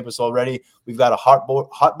here on campus already, we've got a hot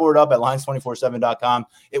board up at Lions247.com.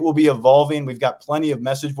 It will be evolving. We've got plenty of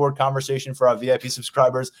message board conversation for our VIP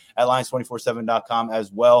subscribers at Lions247.com as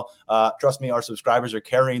well. Trust me, our subscribers are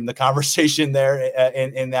carrying the conversation there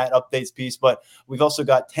in that updates piece. But we've also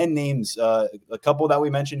got 10 names, a couple that we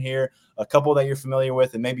mentioned here, a couple that you're familiar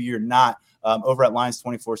with, and maybe you're not. Over at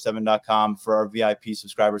Lions247.com for our VIP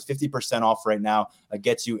subscribers. 50% off right now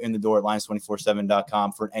gets you in the door at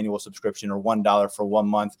Lions247.com for an annual subscription, or $1 for 1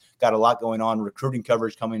 month. Got a lot going on, recruiting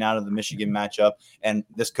coverage coming out of the Michigan matchup, and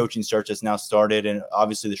this coaching search has now started, and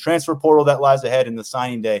obviously the transfer portal that lies ahead and the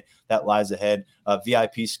signing day that lies ahead.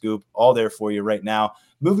 VIP scoop, all there for you right now.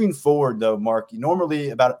 Moving forward, though, Mark, normally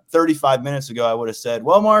about 35 minutes ago, I would have said,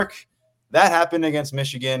 well, Mark, that happened against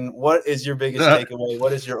Michigan. What is your biggest takeaway?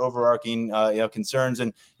 What is your overarching concerns?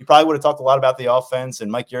 And you probably would have talked a lot about the offense and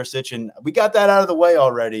Mike Yurcich, and we got that out of the way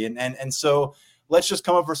already. And so let's just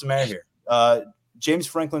come up for some air here. James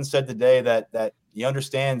Franklin said today that he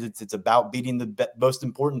understands it's about beating the most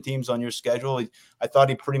important teams on your schedule. I thought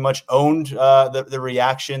he pretty much owned the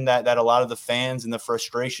reaction that a lot of the fans and the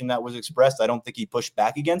frustration that was expressed. I don't think he pushed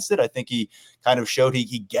back against it. I think he kind of showed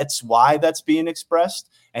he gets why that's being expressed.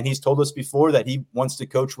 And he's told us before that he wants to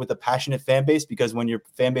coach with a passionate fan base, because when your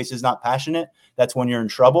fan base is not passionate, that's when you're in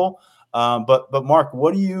trouble. But Mark,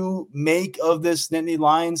 what do you make of this Nittany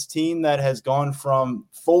Lions team that has gone from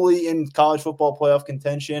fully in college football playoff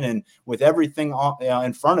contention and with everything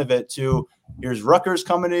in front of it to here's Rutgers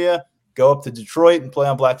coming to you, go up to Detroit and play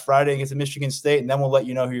on Black Friday against Michigan State, and then we'll let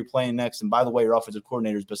you know who you're playing next. And by the way, your offensive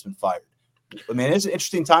coordinator has just been fired. I mean, it's an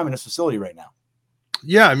interesting time in this facility right now.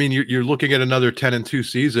 Yeah, I mean, you're looking at another 10-2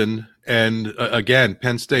 season, and again,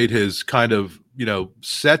 Penn State has kind of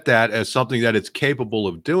set that as something that it's capable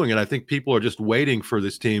of doing, and I think people are just waiting for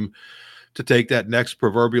this team to take that next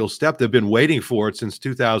proverbial step. They've been waiting for it since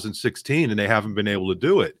 2016, and they haven't been able to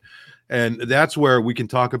do it. And that's where we can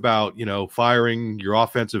talk about, firing your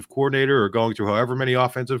offensive coordinator or going through however many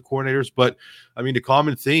offensive coordinators. But I mean, the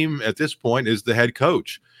common theme at this point is the head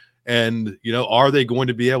coach. And, are they going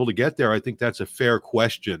to be able to get there? I think that's a fair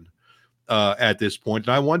question at this point.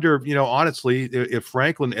 And I wonder, honestly, if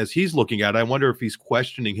Franklin, as he's looking at it, I wonder if he's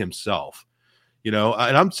questioning himself, and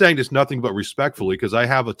I'm saying this nothing but respectfully, because I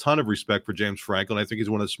have a ton of respect for James Franklin. I think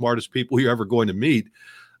he's one of the smartest people you're ever going to meet.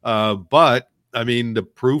 But I mean, the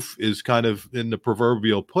proof is kind of in the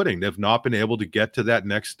proverbial pudding. They've not been able to get to that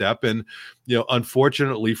next step. And,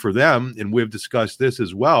 unfortunately for them, and we've discussed this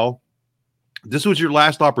as well, this was your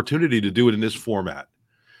last opportunity to do it in this format.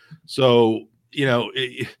 So,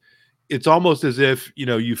 it's almost as if,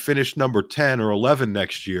 you finish number 10 or 11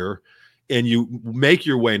 next year and you make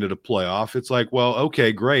your way into the playoff. It's like, well,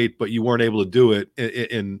 okay, great, but you weren't able to do it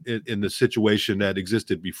in the situation that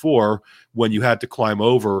existed before when you had to climb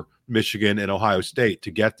over Michigan and Ohio State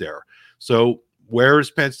to get there. So where is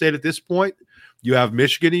Penn State at this point? You have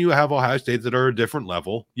Michigan and you have Ohio State that are a different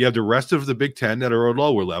level. You have the rest of the Big Ten that are a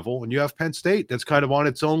lower level, and you have Penn State that's kind of on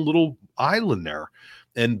its own little island there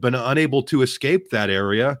and been unable to escape that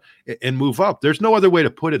area and move up. There's no other way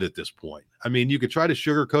to put it at this point. I mean, you could try to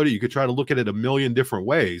sugarcoat it. You could try to look at it a million different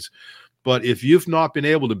ways. But if you've not been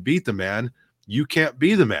able to beat the man, you can't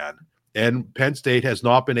be the man. And Penn State has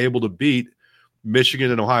not been able to beat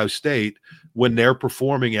Michigan and Ohio State when they're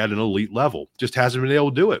performing at an elite level. Just hasn't been able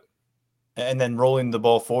to do it. And then rolling the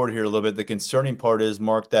ball forward here a little bit, the concerning part is,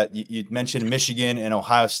 Mark, that you mentioned Michigan and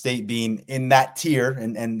Ohio State being in that tier,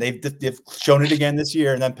 and they've shown it again this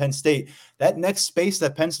year. And then Penn State, that next space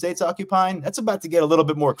that Penn State's occupying, that's about to get a little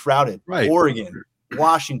bit more crowded. Right. Oregon,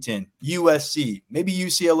 Washington, USC, maybe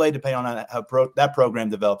UCLA, depending on how that program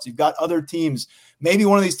develops. You've got other teams. Maybe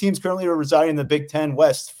one of these teams currently residing in the Big Ten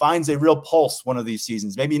West finds a real pulse one of these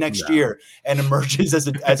seasons, maybe next year, and emerges as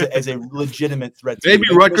a legitimate threat. Maybe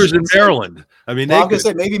Rutgers and Maryland. I mean, I'm going to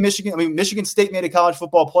say maybe Michigan. I mean, Michigan State made a college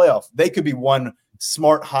football playoff. They could be one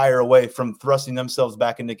smart hire away from thrusting themselves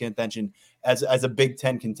back into contention as a Big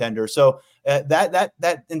Ten contender. So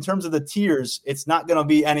that in terms of the tiers, it's not going to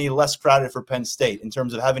be any less crowded for Penn State in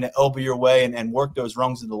terms of having to elbow your way and work those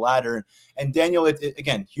rungs of the ladder. And Daniel,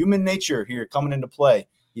 again, human nature here coming into play.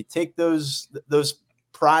 You take those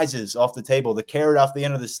prizes off the table, the carrot off the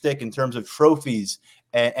end of the stick in terms of trophies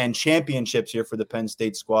and championships here for the Penn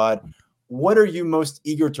State squad. What are you most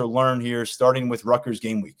eager to learn here, starting with Rutgers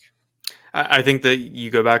game week? I think that you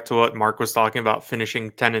go back to what Mark was talking about,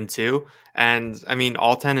 finishing 10-2. And I mean,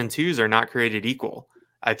 all 10-2s are not created equal.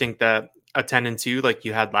 I think that a 10-2 like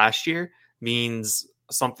you had last year means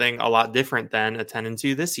something a lot different than a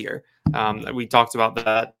 10-2 this year. We talked about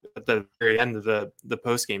that at the very end of the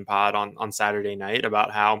post-game pod on Saturday night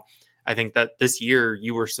about how I think that this year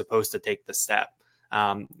you were supposed to take the step.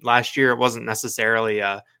 Last year, it wasn't necessarily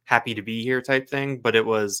a happy to be here type thing, but it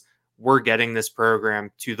was, we're getting this program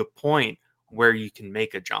to the point where you can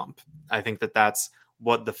make a jump. I think that that's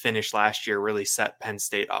what the finish last year really set Penn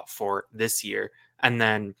State up for this year. And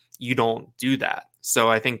then you don't do that. So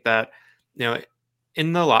I think that,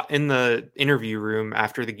 in the interview room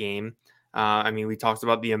after the game, we talked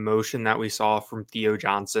about the emotion that we saw from Theo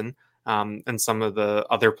Johnson and some of the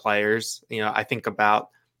other players. I think about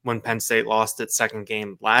when Penn State lost its second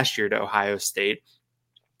game last year to Ohio State.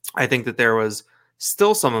 I think that there was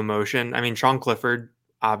still some emotion. I mean, Sean Clifford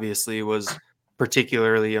obviously was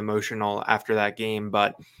particularly emotional after that game,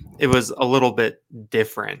 but it was a little bit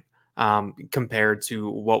different compared to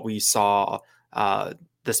what we saw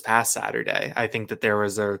this past Saturday. I think that there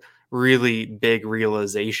was a really big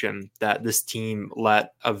realization that this team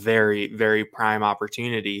let a very, very prime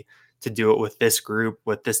opportunity to do it with this group,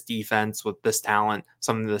 with this defense, with this talent,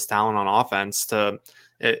 some of this talent on offense.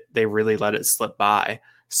 They really let it slip by.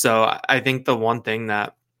 So I think the one thing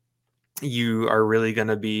that you are really going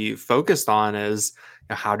to be focused on is,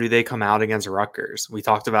 how do they come out against Rutgers? We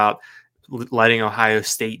talked about letting Ohio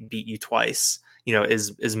State beat you twice.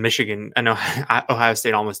 Is Michigan? I know Ohio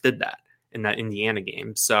State almost did that in that Indiana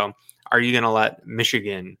game. So are you going to let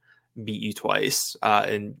Michigan beat you twice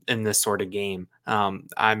in this sort of game?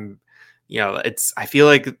 I feel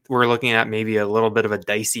like we're looking at maybe a little bit of a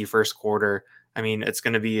dicey first quarter. I mean,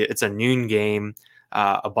 it's a noon game.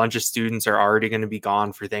 A bunch of students are already going to be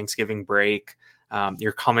gone for Thanksgiving break.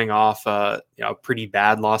 You're coming off a pretty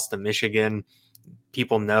bad loss to Michigan.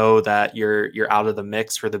 People know that you're out of the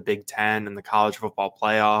mix for the Big Ten and the college football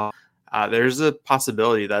playoff. There's a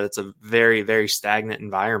possibility that it's a very, very stagnant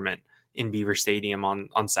environment in Beaver Stadium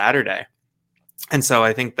on Saturday. And so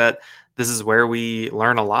I think that this is where we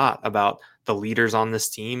learn a lot about the leaders on this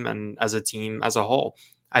team and as a team as a whole.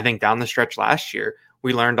 I think down the stretch last year,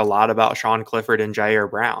 we learned a lot about Sean Clifford and Jair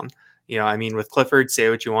Brown. With Clifford, say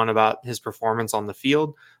what you want about his performance on the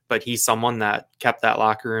field, but he's someone that kept that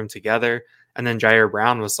locker room together. And then Jair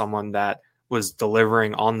Brown was someone that was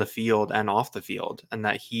delivering on the field and off the field. And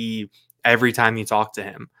that every time you talked to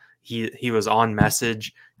him, he was on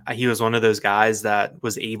message. He was one of those guys that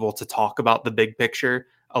was able to talk about the big picture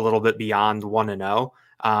a little bit beyond 1-0,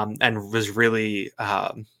 and was really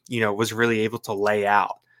able to lay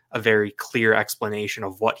out a very clear explanation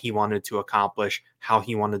of what he wanted to accomplish, how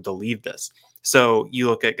he wanted to leave this. So you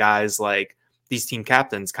look at guys like these team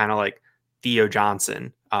captains, kind of like Theo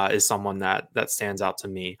Johnson is someone that stands out to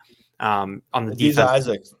me. On the defense,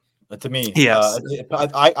 Isaac, to me, yes,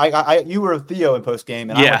 you were Theo in post game,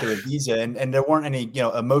 and I went to Adiza, and there weren't any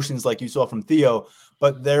emotions like you saw from Theo,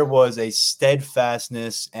 but there was a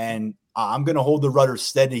steadfastness, and I'm going to hold the rudder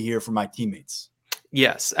steady here for my teammates.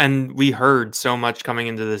 Yes, and we heard so much coming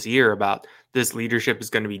into this year about this leadership is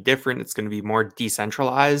going to be different. It's going to be more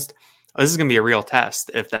decentralized. This is going to be a real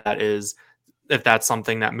test if that's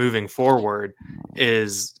something that moving forward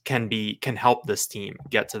can help this team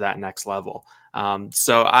get to that next level.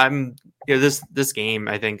 So this game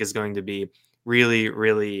I think is going to be really,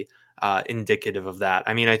 really indicative of that.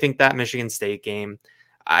 I mean, I think that Michigan State game,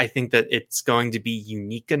 I think that it's going to be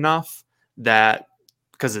unique enough that,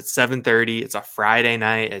 because it's 7:30, it's a Friday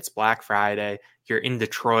night, it's Black Friday, you're in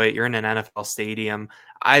Detroit, you're in an NFL stadium.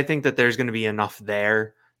 I think that there's going to be enough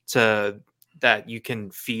there that you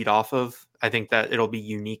can feed off of. I think that it'll be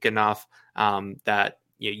unique enough that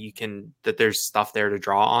that there's stuff there to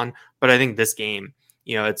draw on. But I think this game,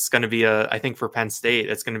 it's going to be I think for Penn State,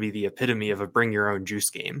 it's going to be the epitome of a bring your own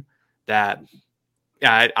juice game. That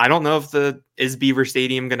I don't know if is Beaver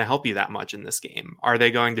Stadium going to help you that much in this game. Are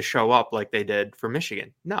they going to show up like they did for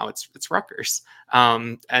Michigan? No, it's Rutgers.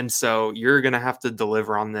 And so you're going to have to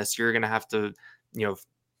deliver on this. You're going to have to,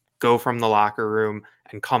 go from the locker room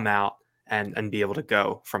and come out and be able to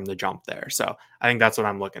go from the jump there. So I think that's what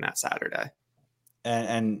I'm looking at Saturday.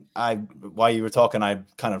 And while you were talking, I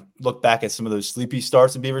kind of looked back at some of those sleepy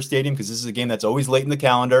starts in Beaver Stadium, because this is a game that's always late in the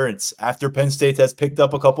calendar. It's after Penn State has picked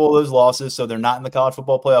up a couple of those losses, so they're not in the college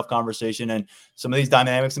football playoff conversation. And some of these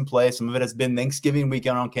dynamics in play, some of it has been Thanksgiving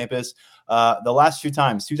weekend on campus. The last few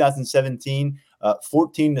times, 2017,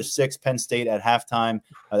 14-6 Penn State at halftime.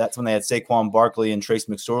 That's when they had Saquon Barkley and Trace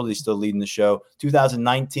McSorley still leading the show.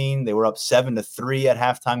 2019, they were up 7-3 at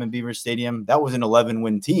halftime in Beaver Stadium. That was an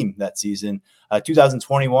 11-win team that season.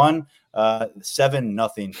 2021,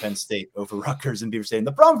 7-0 Penn State over Rutgers in Beaver Stadium.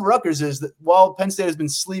 The problem for Rutgers is that while Penn State has been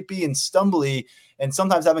sleepy and stumbly and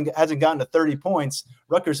sometimes hasn't gotten to 30 points,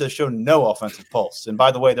 Rutgers has shown no offensive pulse. And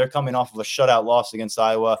by the way, they're coming off of a shutout loss against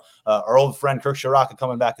Iowa. Our old friend Kirk Shiraka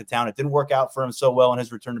coming back to town. It didn't work out for him so well in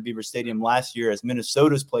his return to Beaver Stadium last year as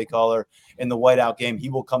Minnesota's play caller in the whiteout game. He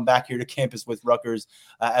will come back here to campus with Rutgers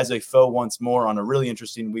as a foe once more on a really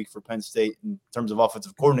interesting week for Penn State in terms of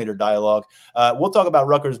offensive coordinator dialogue. We'll talk about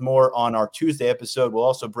Rutgers more on our Tuesday episode. We'll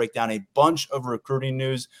also break down a bunch of recruiting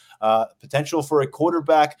news, potential for a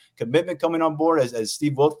quarterback commitment coming on board, as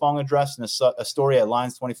Steve Wiltfong addressed in a story at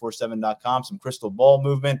Lions247.com, some crystal ball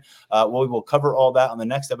movement. We will cover all that on the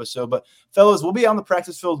next episode. But fellas, we'll be on the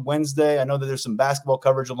practice field Wednesday. I know that there's some basketball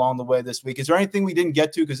coverage along the way this week. Is there anything we didn't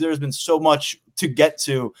get to? Because there's been so much to get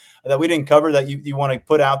to that we didn't cover that you want to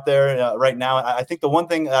put out there right now. I think the one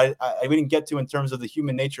thing we didn't get to in terms of the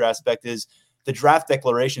human nature aspect is the draft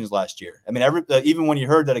declarations last year. I mean, even when you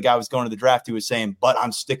heard that a guy was going to the draft, he was saying, but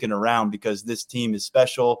I'm sticking around because this team is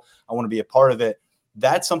special. I want to be a part of it.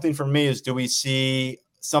 That's something for me is, do we see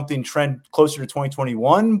something trend closer to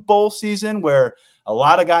 2021 bowl season where a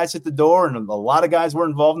lot of guys hit the door and a lot of guys were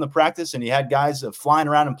involved in the practice and you had guys flying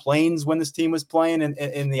around in planes when this team was playing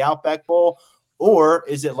in the Outback Bowl? Or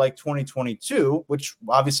is it like 2022, which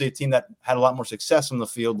obviously a team that had a lot more success on the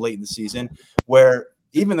field late in the season, where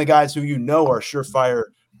even the guys who are surefire,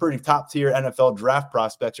 pretty top-tier NFL draft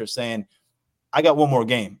prospects are saying, I got one more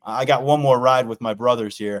game. I got one more ride with my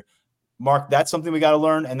brothers here. Mark, that's something we got to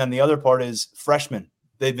learn. And then the other part is freshmen.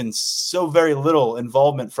 They've been so very little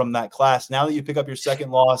involvement from that class. Now that you pick up your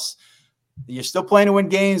second loss, you're still playing to win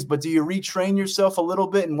games, but do you retrain yourself a little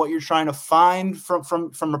bit in what you're trying to find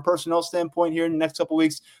from a personnel standpoint here in the next couple of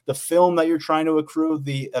weeks, the film that you're trying to accrue,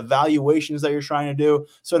 the evaluations that you're trying to do?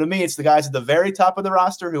 So to me, it's the guys at the very top of the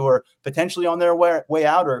roster who are potentially on their way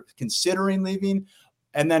out or considering leaving.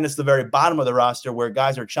 And then it's the very bottom of the roster where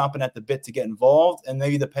guys are chomping at the bit to get involved. And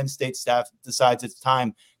maybe the Penn State staff decides it's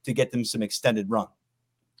time to get them some extended run.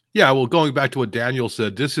 Yeah, well, going back to what Daniel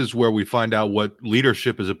said, this is where we find out what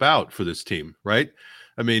leadership is about for this team, right?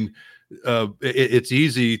 I mean, it's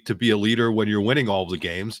easy to be a leader when you're winning all of the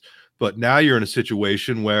games, but now you're in a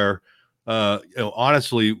situation where,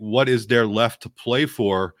 honestly, what is there left to play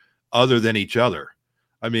for other than each other?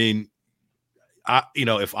 I mean,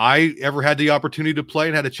 if I ever had the opportunity to play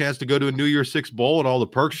and had a chance to go to a New Year's Six bowl and all the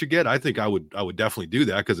perks you get, I think I would definitely do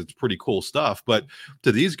that because it's pretty cool stuff. But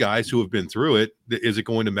to these guys who have been through it, is it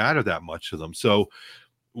going to matter that much to them? So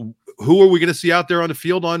who are we going to see out there on the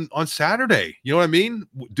field on Saturday? You know what I mean?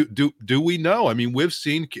 Do we know? I mean, we've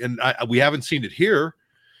seen, and we haven't seen it here,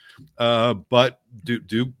 But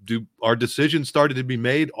do our decisions started to be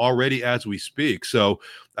made already as we speak? So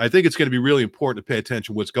I think it's going to be really important to pay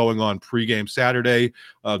attention to what's going on pregame Saturday.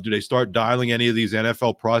 Do they start dialing any of these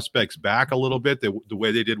NFL prospects back a little bit, the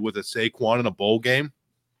way they did with a Saquon in a bowl game?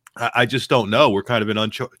 I just don't know. We're kind of in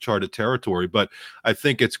uncharted territory, but I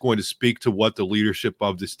think it's going to speak to what the leadership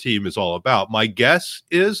of this team is all about. My guess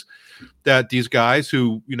is that these guys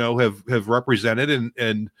who, have represented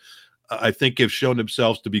and I think have shown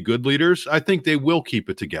themselves to be good leaders, I think they will keep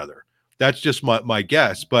it together. That's just my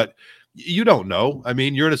guess, but you don't know. I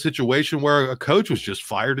mean, you're in a situation where a coach was just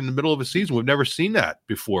fired in the middle of a season. We've never seen that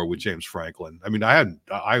before with James Franklin. I mean, I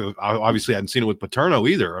obviously hadn't seen it with Paterno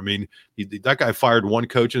either. I mean, that guy fired one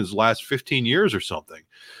coach in his last 15 years or something.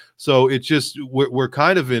 So it's just, we're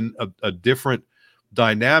kind of in a different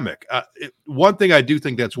dynamic. One thing I do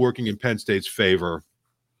think that's working in Penn State's favor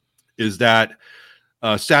is that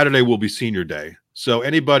Saturday will be senior day. So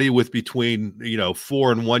anybody with between,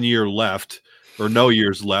 4 and 1 year left or no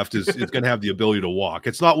years left is going to have the ability to walk.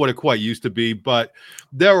 It's not what it quite used to be, but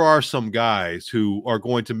there are some guys who are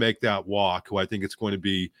going to make that walk who I think it's going to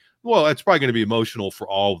be, it's probably going to be emotional for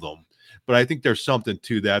all of them. But I think there's something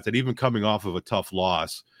to that even coming off of a tough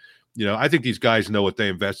loss, I think these guys know what they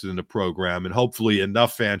invested in the program, and hopefully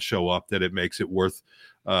enough fans show up that it makes it worth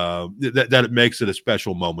that it makes it a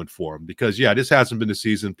special moment for them. Because, this hasn't been the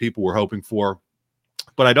season people were hoping for.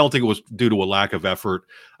 But I don't think it was due to a lack of effort.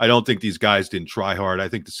 I don't think these guys didn't try hard. I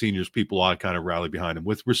think the seniors, people ought to kind of rally behind them.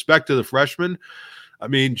 With respect to the freshmen, I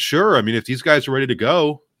mean, sure. I mean, if these guys are ready to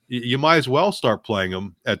go, you might as well start playing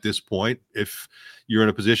them at this point if you're in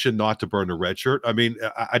a position not to burn the red shirt. I mean,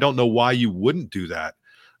 I don't know why you wouldn't do that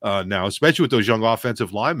now, especially with those young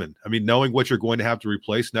offensive linemen. I mean, knowing what you're going to have to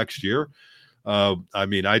replace next year, I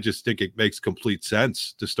mean, I just think it makes complete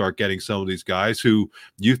sense to start getting some of these guys who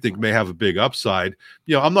you think may have a big upside.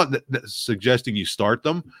 I'm not suggesting you start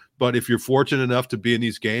them, but if you're fortunate enough to be in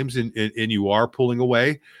these games and you are pulling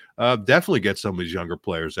away, definitely get some of these younger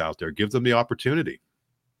players out there. Give them the opportunity.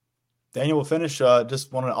 Daniel, we'll finish.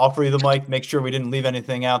 Just want to offer you the mic. Make sure we didn't leave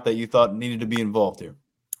anything out that you thought needed to be involved here.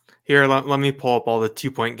 Here, let me pull up all the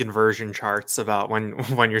 2-point conversion charts about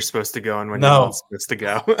when you're supposed to go and when you're not supposed to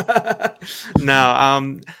go. No.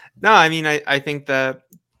 I mean, I think that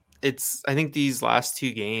I think these last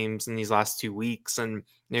 2 games and these last 2 weeks and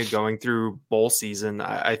going through bowl season,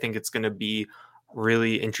 I think it's going to be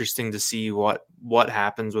really interesting to see what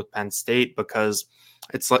happens with Penn State, because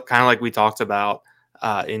it's kind of like we talked about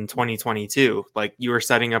in 2022. Like, you were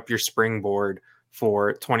setting up your springboard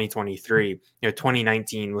for 2023.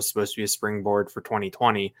 2019 was supposed to be a springboard for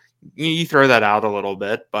 2020. You throw that out a little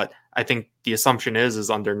bit, but I think the assumption is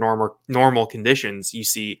under normal conditions, you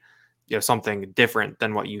see something different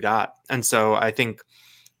than what you got. And so I think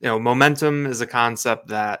momentum is a concept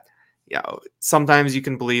that sometimes you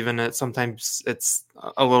can believe in it, sometimes it's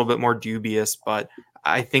a little bit more dubious, but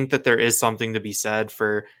I think that there is something to be said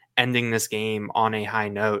for ending this game on a high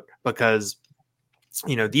note, because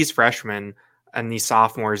these freshmen and these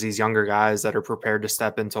sophomores, these younger guys that are prepared to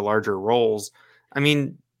step into larger roles, I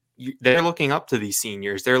mean, they're looking up to these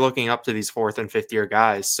seniors. They're looking up to these 4th and 5th year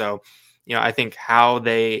guys. So, I think how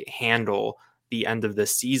they handle the end of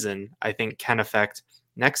this season, I think can affect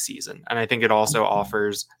next season. And I think it also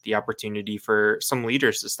offers the opportunity for some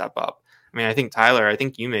leaders to step up. I mean, I think, Tyler,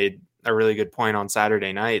 you made a really good point on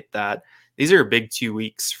Saturday night that these are big 2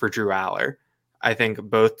 weeks for Drew Aller. I think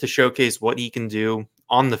both to showcase what he can do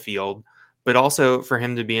on the field, but also for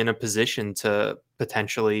him to be in a position to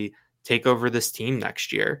potentially take over this team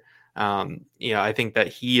next year. I think that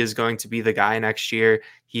he is going to be the guy next year.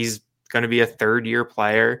 He's going to be a 3rd-year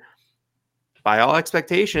player. By all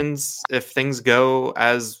expectations, if things go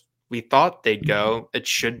as we thought they'd go, it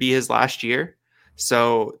should be his last year.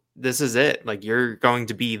 So this is it. Like, you're going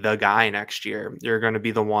to be the guy next year. You're going to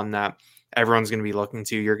be the one that everyone's going to be looking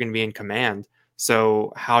to. You're going to be in command.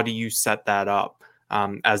 So how do you set that up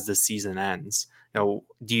as the season ends? Do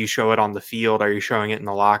you show it on the field? Are you showing it in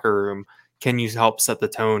the locker room? Can you help set the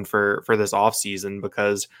tone for this offseason?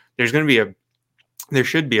 Because there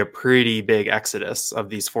should be a pretty big exodus of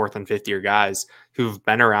these 4th and 5th year guys who've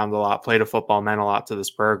been around a lot, played a football, meant a lot to this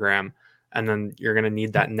program. And then you're going to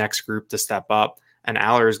need that next group to step up. And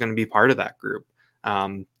Aller is going to be part of that group.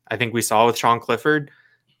 I think we saw with Sean Clifford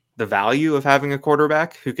the value of having a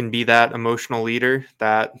quarterback who can be that emotional leader,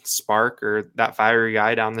 that spark, or that fiery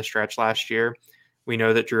guy down the stretch last year. We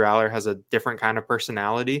know that Drew Aller has a different kind of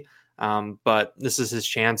personality, but this is his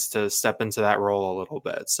chance to step into that role a little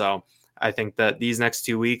bit. So I think that these next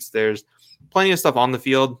 2 weeks, there's plenty of stuff on the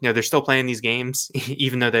field. They're still playing these games,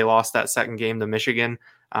 even though they lost that second game to Michigan.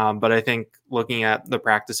 But I think looking at the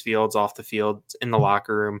practice fields, off the field, in the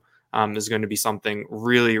locker room, is going to be something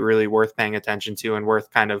really, really worth paying attention to and worth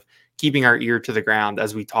kind of keeping our ear to the ground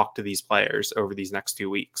as we talk to these players over these next 2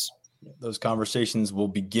 weeks. Those conversations will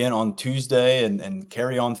begin on Tuesday and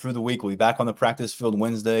carry on through the week. We'll be back on the practice field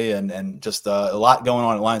Wednesday and just a lot going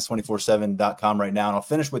on at Lions247.com right now. And I'll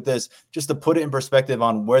finish with this just to put it in perspective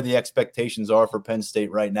on where the expectations are for Penn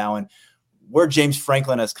State right now and where James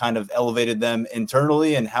Franklin has kind of elevated them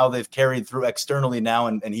internally and how they've carried through externally now.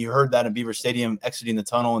 And he heard that in Beaver Stadium exiting the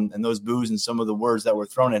tunnel and those boos and some of the words that were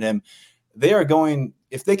thrown at him. They are going,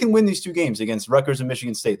 if they can win these 2 games against Rutgers and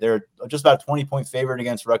Michigan State, they're just about a 20-point favorite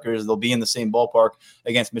against Rutgers. They'll be in the same ballpark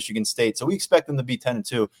against Michigan State. So we expect them to be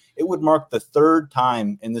 10-2. It would mark the 3rd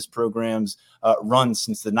time in this program's run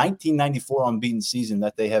since the 1994 unbeaten season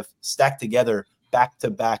that they have stacked together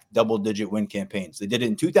back-to-back double-digit win campaigns. They did it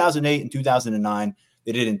in 2008 and 2009.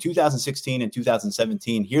 They did it in 2016 and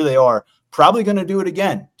 2017. Here they are, probably going to do it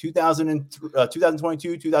again,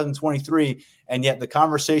 2022, 2023. And yet the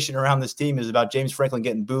conversation around this team is about James Franklin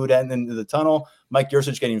getting booed and into the tunnel, Mike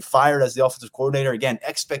Yurcich getting fired as the offensive coordinator. Again,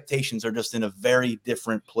 expectations are just in a very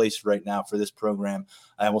different place right now for this program.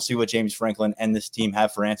 And we'll see what James Franklin and this team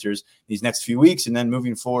have for answers these next few weeks. And then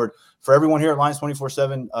moving forward, for everyone here at Lions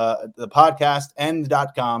 24/7, the podcast and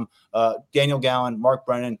the .com, Daniel Gallen, Mark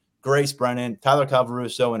Brennan, Grace Brennan, Tyler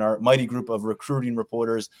Calvaruso, and our mighty group of recruiting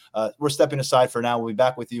reporters. We're stepping aside for now. We'll be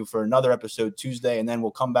back with you for another episode Tuesday, and then we'll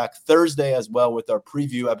come back Thursday as well with our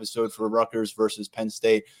preview episode for Rutgers versus Penn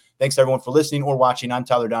State. Thanks, everyone, for listening or watching. I'm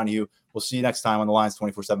Tyler Donahue. We'll see you next time on the Lions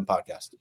 24/7 podcast.